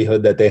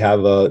likelihood that they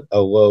have a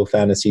low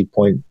fantasy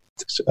point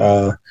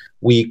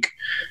week.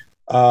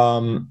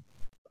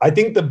 I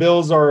think the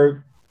Bills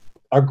are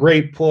a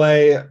great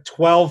play.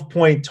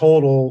 12-point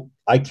total.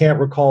 I can't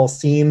recall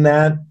seeing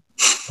that.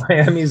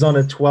 Miami's on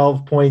a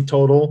 12-point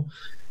total.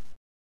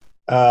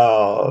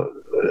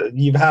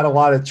 You've had a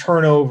lot of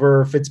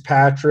turnover.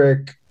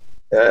 Fitzpatrick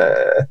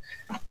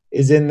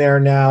is in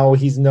there now.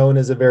 He's known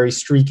as a very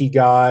streaky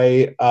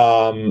guy.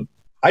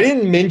 I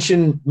didn't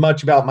mention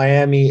much about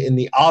Miami in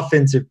the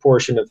offensive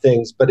portion of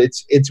things, but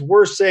it's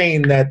worth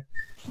saying that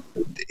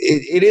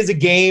it is a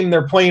game.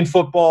 They're playing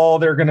football.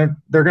 They're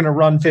gonna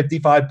run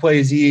 55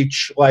 plays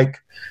each. Like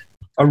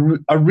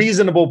a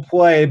reasonable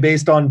play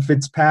based on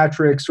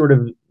Fitzpatrick's sort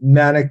of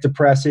manic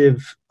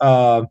depressive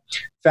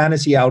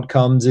fantasy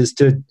outcomes is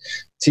to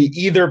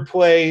either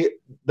play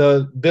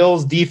the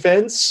Bills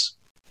defense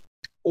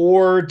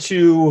or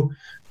to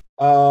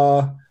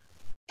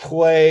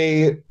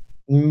play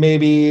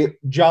maybe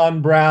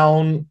John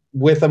Brown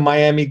with a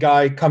Miami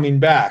guy coming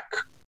back.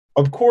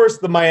 Of course,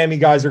 the Miami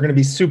guys are going to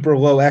be super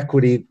low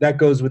equity. That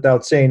goes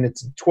without saying.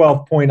 It's a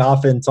 12-point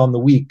offense on the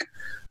week.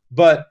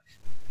 But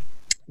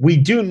we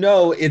do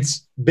know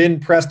it's been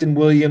Preston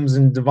Williams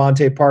and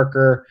Devontae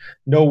Parker.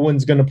 No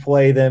one's going to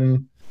play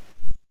them.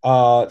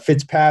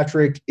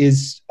 Fitzpatrick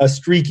is a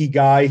streaky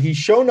guy. He's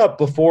shown up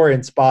before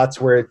in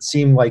spots where it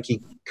seemed like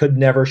he could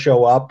never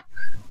show up.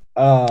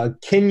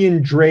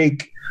 Kenyon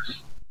Drake,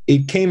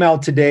 it came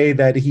out today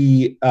that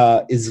he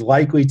is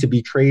likely to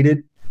be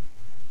traded.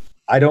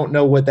 I don't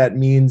know what that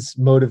means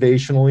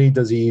motivationally.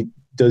 Does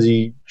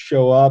he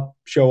show up,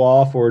 show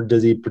off, or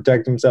does he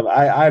protect himself?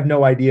 I have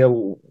no idea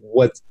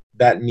what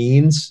that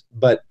means,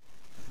 but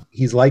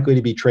he's likely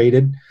to be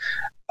traded.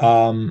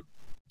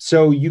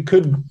 So you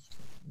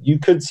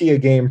could see a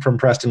game from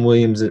Preston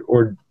Williams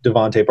or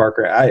Devontae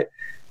Parker.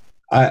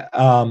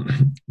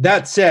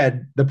 That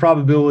said, the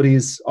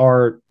probabilities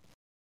are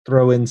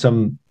throw in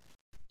some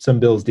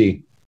Bills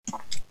D.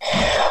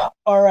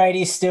 All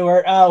righty,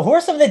 Stuart. Who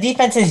are some of the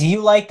defenses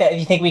you like that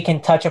you think we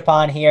can touch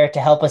upon here to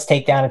help us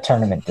take down a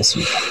tournament this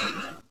week?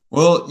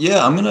 Well,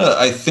 yeah,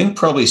 I think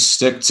probably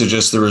stick to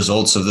just the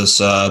results of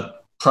this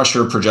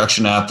pressure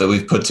projection app that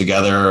we've put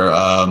together.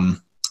 I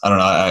don't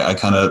know. I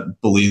kind of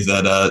believe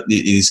that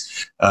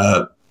these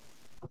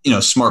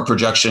smart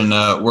projection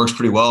works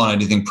pretty well, and I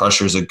do think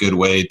pressure is a good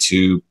way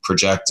to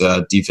project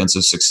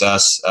defensive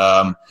success.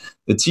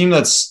 The team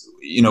that's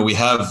we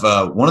have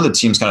one of the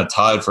teams kind of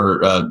tied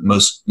for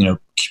most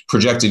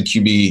projected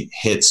QB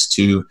hits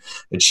to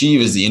achieve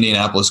is the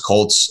Indianapolis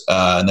Colts,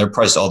 and they're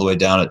priced all the way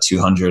down at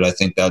 200. I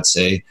think that's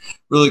a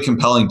really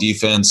compelling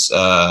defense.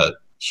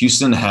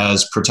 Houston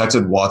has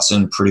protected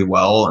Watson pretty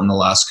well in the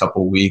last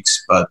couple of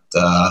weeks, but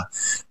I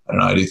don't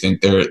know. I do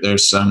think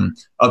there's some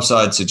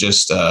upside to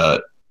just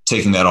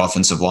taking that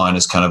offensive line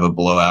as kind of a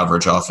below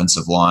average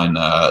offensive line.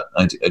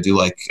 I do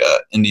like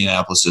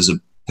Indianapolis as a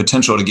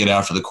potential to get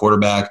after the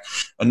quarterback.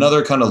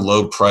 Another kind of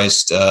low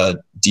priced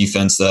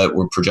defense that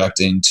we're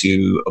projecting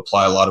to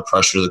apply a lot of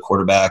pressure to the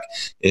quarterback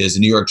is the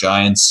New York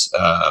Giants.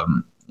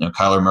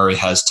 Kyler Murray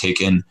has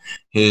taken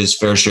his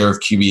fair share of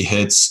QB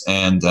hits,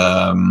 and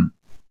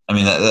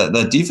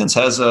that defense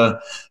has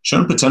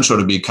shown potential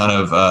to be kind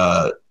of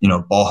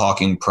ball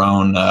hawking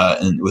prone,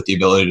 and with the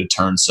ability to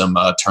turn some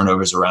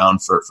turnovers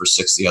around for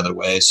 6 the other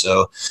way.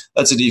 So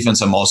that's a defense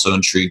I'm also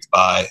intrigued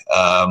by.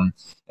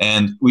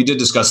 And we did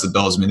discuss the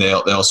Bills. I mean, they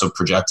also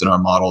project in our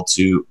model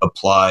to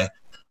apply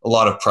a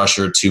lot of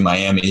pressure to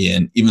Miami,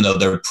 and even though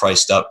they're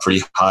priced up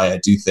pretty high, I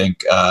do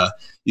think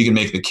you can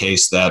make the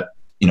case that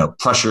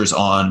pressures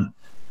on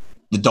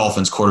the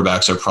Dolphins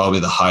quarterbacks are probably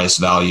the highest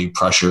value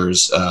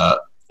pressures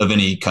of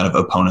any kind of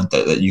opponent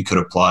that you could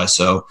apply.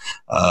 So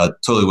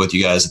totally with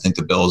you guys. I think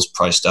the Bills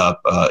priced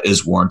up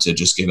is warranted,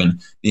 just given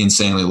the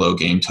insanely low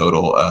game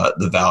total,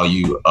 the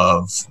value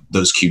of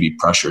those QB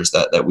pressures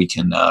that we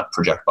can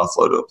project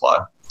Buffalo to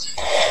apply.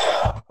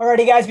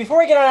 Alrighty, guys, before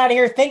we get on out of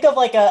here, think of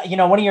like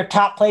one of your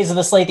top plays of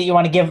the slate that you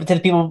want to give to the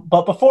people.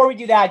 But before we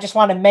do that, I just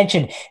want to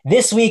mention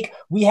this week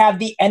we have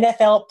the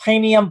NFL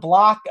Premium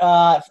Block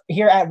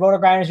here at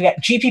RotoGrinders. We got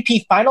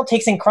GPP Final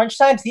Takes and Crunch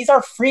Times. These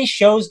are free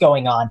shows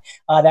going on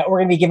that we're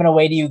going to be giving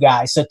away to you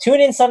guys. So tune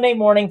in Sunday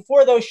morning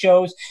for those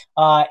shows.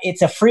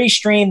 It's a free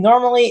stream.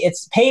 Normally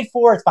it's paid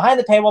for. It's behind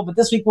the paywall, but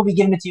this week we'll be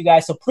giving it to you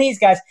guys. So please,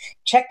 guys,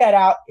 check that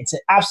out. It's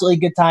an absolutely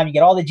good time. You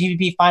get all the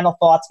GPP Final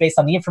thoughts based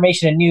on the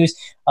information and news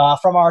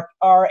from our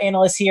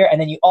analysts here, and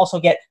then you also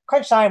get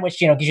Crunch Time, which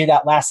gives you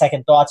that last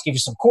second thoughts, gives you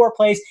some core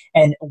plays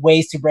and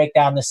ways to break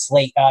down the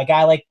slate. A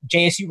guy like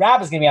JSU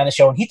Rab is going to be on the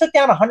show, and he took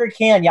down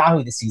 100K on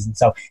Yahoo this season,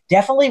 so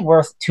definitely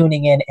worth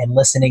tuning in and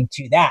listening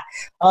to that.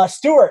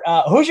 Stuart,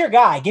 who's your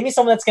guy? Give me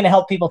someone that's going to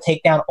help people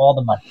take down all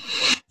the money.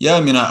 Yeah,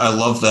 I mean, I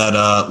love that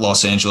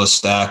Los Angeles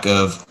stack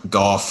of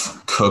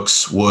Goff,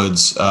 Cooks,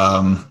 Woods.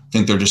 I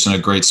think they're just in a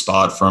great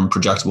spot from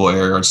projectable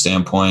air yard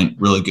standpoint,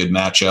 really good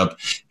matchup.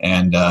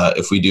 And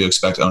if we do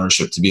expect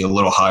ownership to be a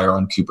little higher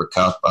on Cooper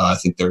Kupp, I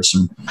think there's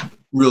some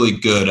really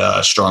good,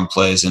 strong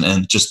plays.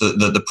 And just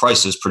the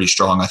price is pretty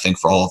strong, I think,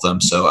 for all of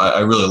them. So I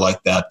really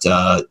like that,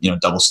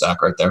 double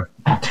stack right there.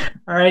 All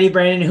righty,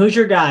 Brandon, who's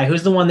your guy?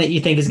 Who's the one that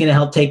you think is going to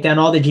help take down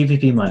all the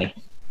GPP money?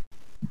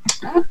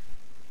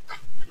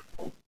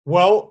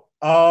 Well,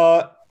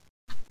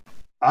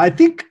 I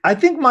think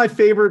my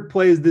favorite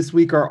plays this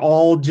week are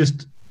all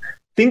just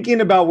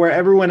thinking about where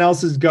everyone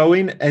else is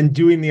going and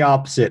doing the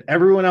opposite.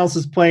 Everyone else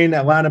is playing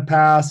Atlanta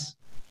pass.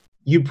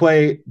 You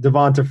play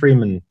Devonta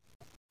Freeman.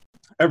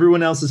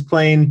 Everyone else is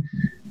playing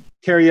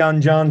Kerryon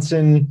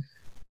Johnson.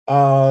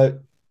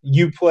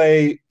 You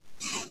play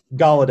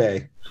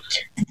Galladay.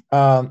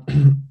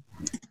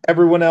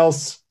 Everyone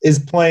else is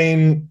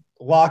playing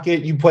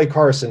Lockett. You play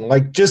Carson.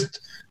 Like,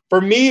 just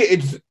for me,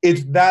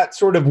 it's that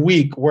sort of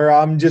week where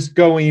I'm just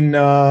going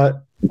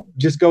a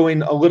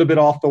little bit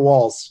off the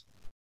walls.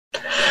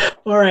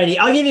 Alrighty,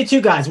 I'll give you two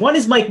guys. One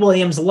is Mike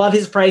Williams. Love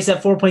his price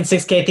at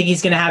 4.6K. I think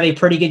he's going to have a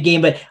pretty good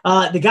game. But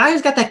the guy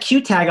who's got that Q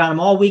tag on him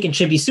all week and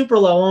should be super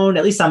low owned,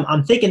 at least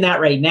I'm thinking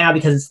that right now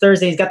because it's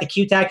Thursday. He's got the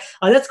Q tag.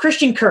 That's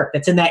Christian Kirk.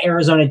 That's in that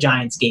Arizona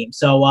Giants game.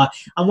 So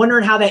I'm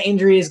wondering how that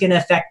injury is going to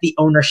affect the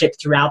ownership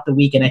throughout the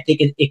week. And I think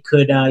it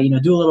could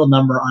do a little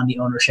number on the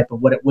ownership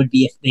of what it would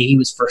be if he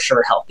was for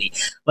sure healthy.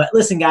 But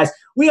listen, guys,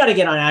 we got to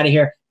get on out of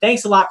here.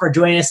 Thanks a lot for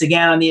joining us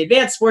again on the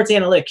Advanced Sports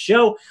Analytics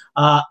Show.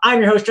 I'm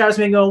your host, Travis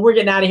Mingo. We're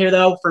getting out of here,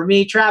 though. For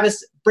me,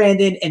 Travis,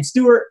 Brandon, and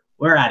Stuart,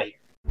 we're out of here.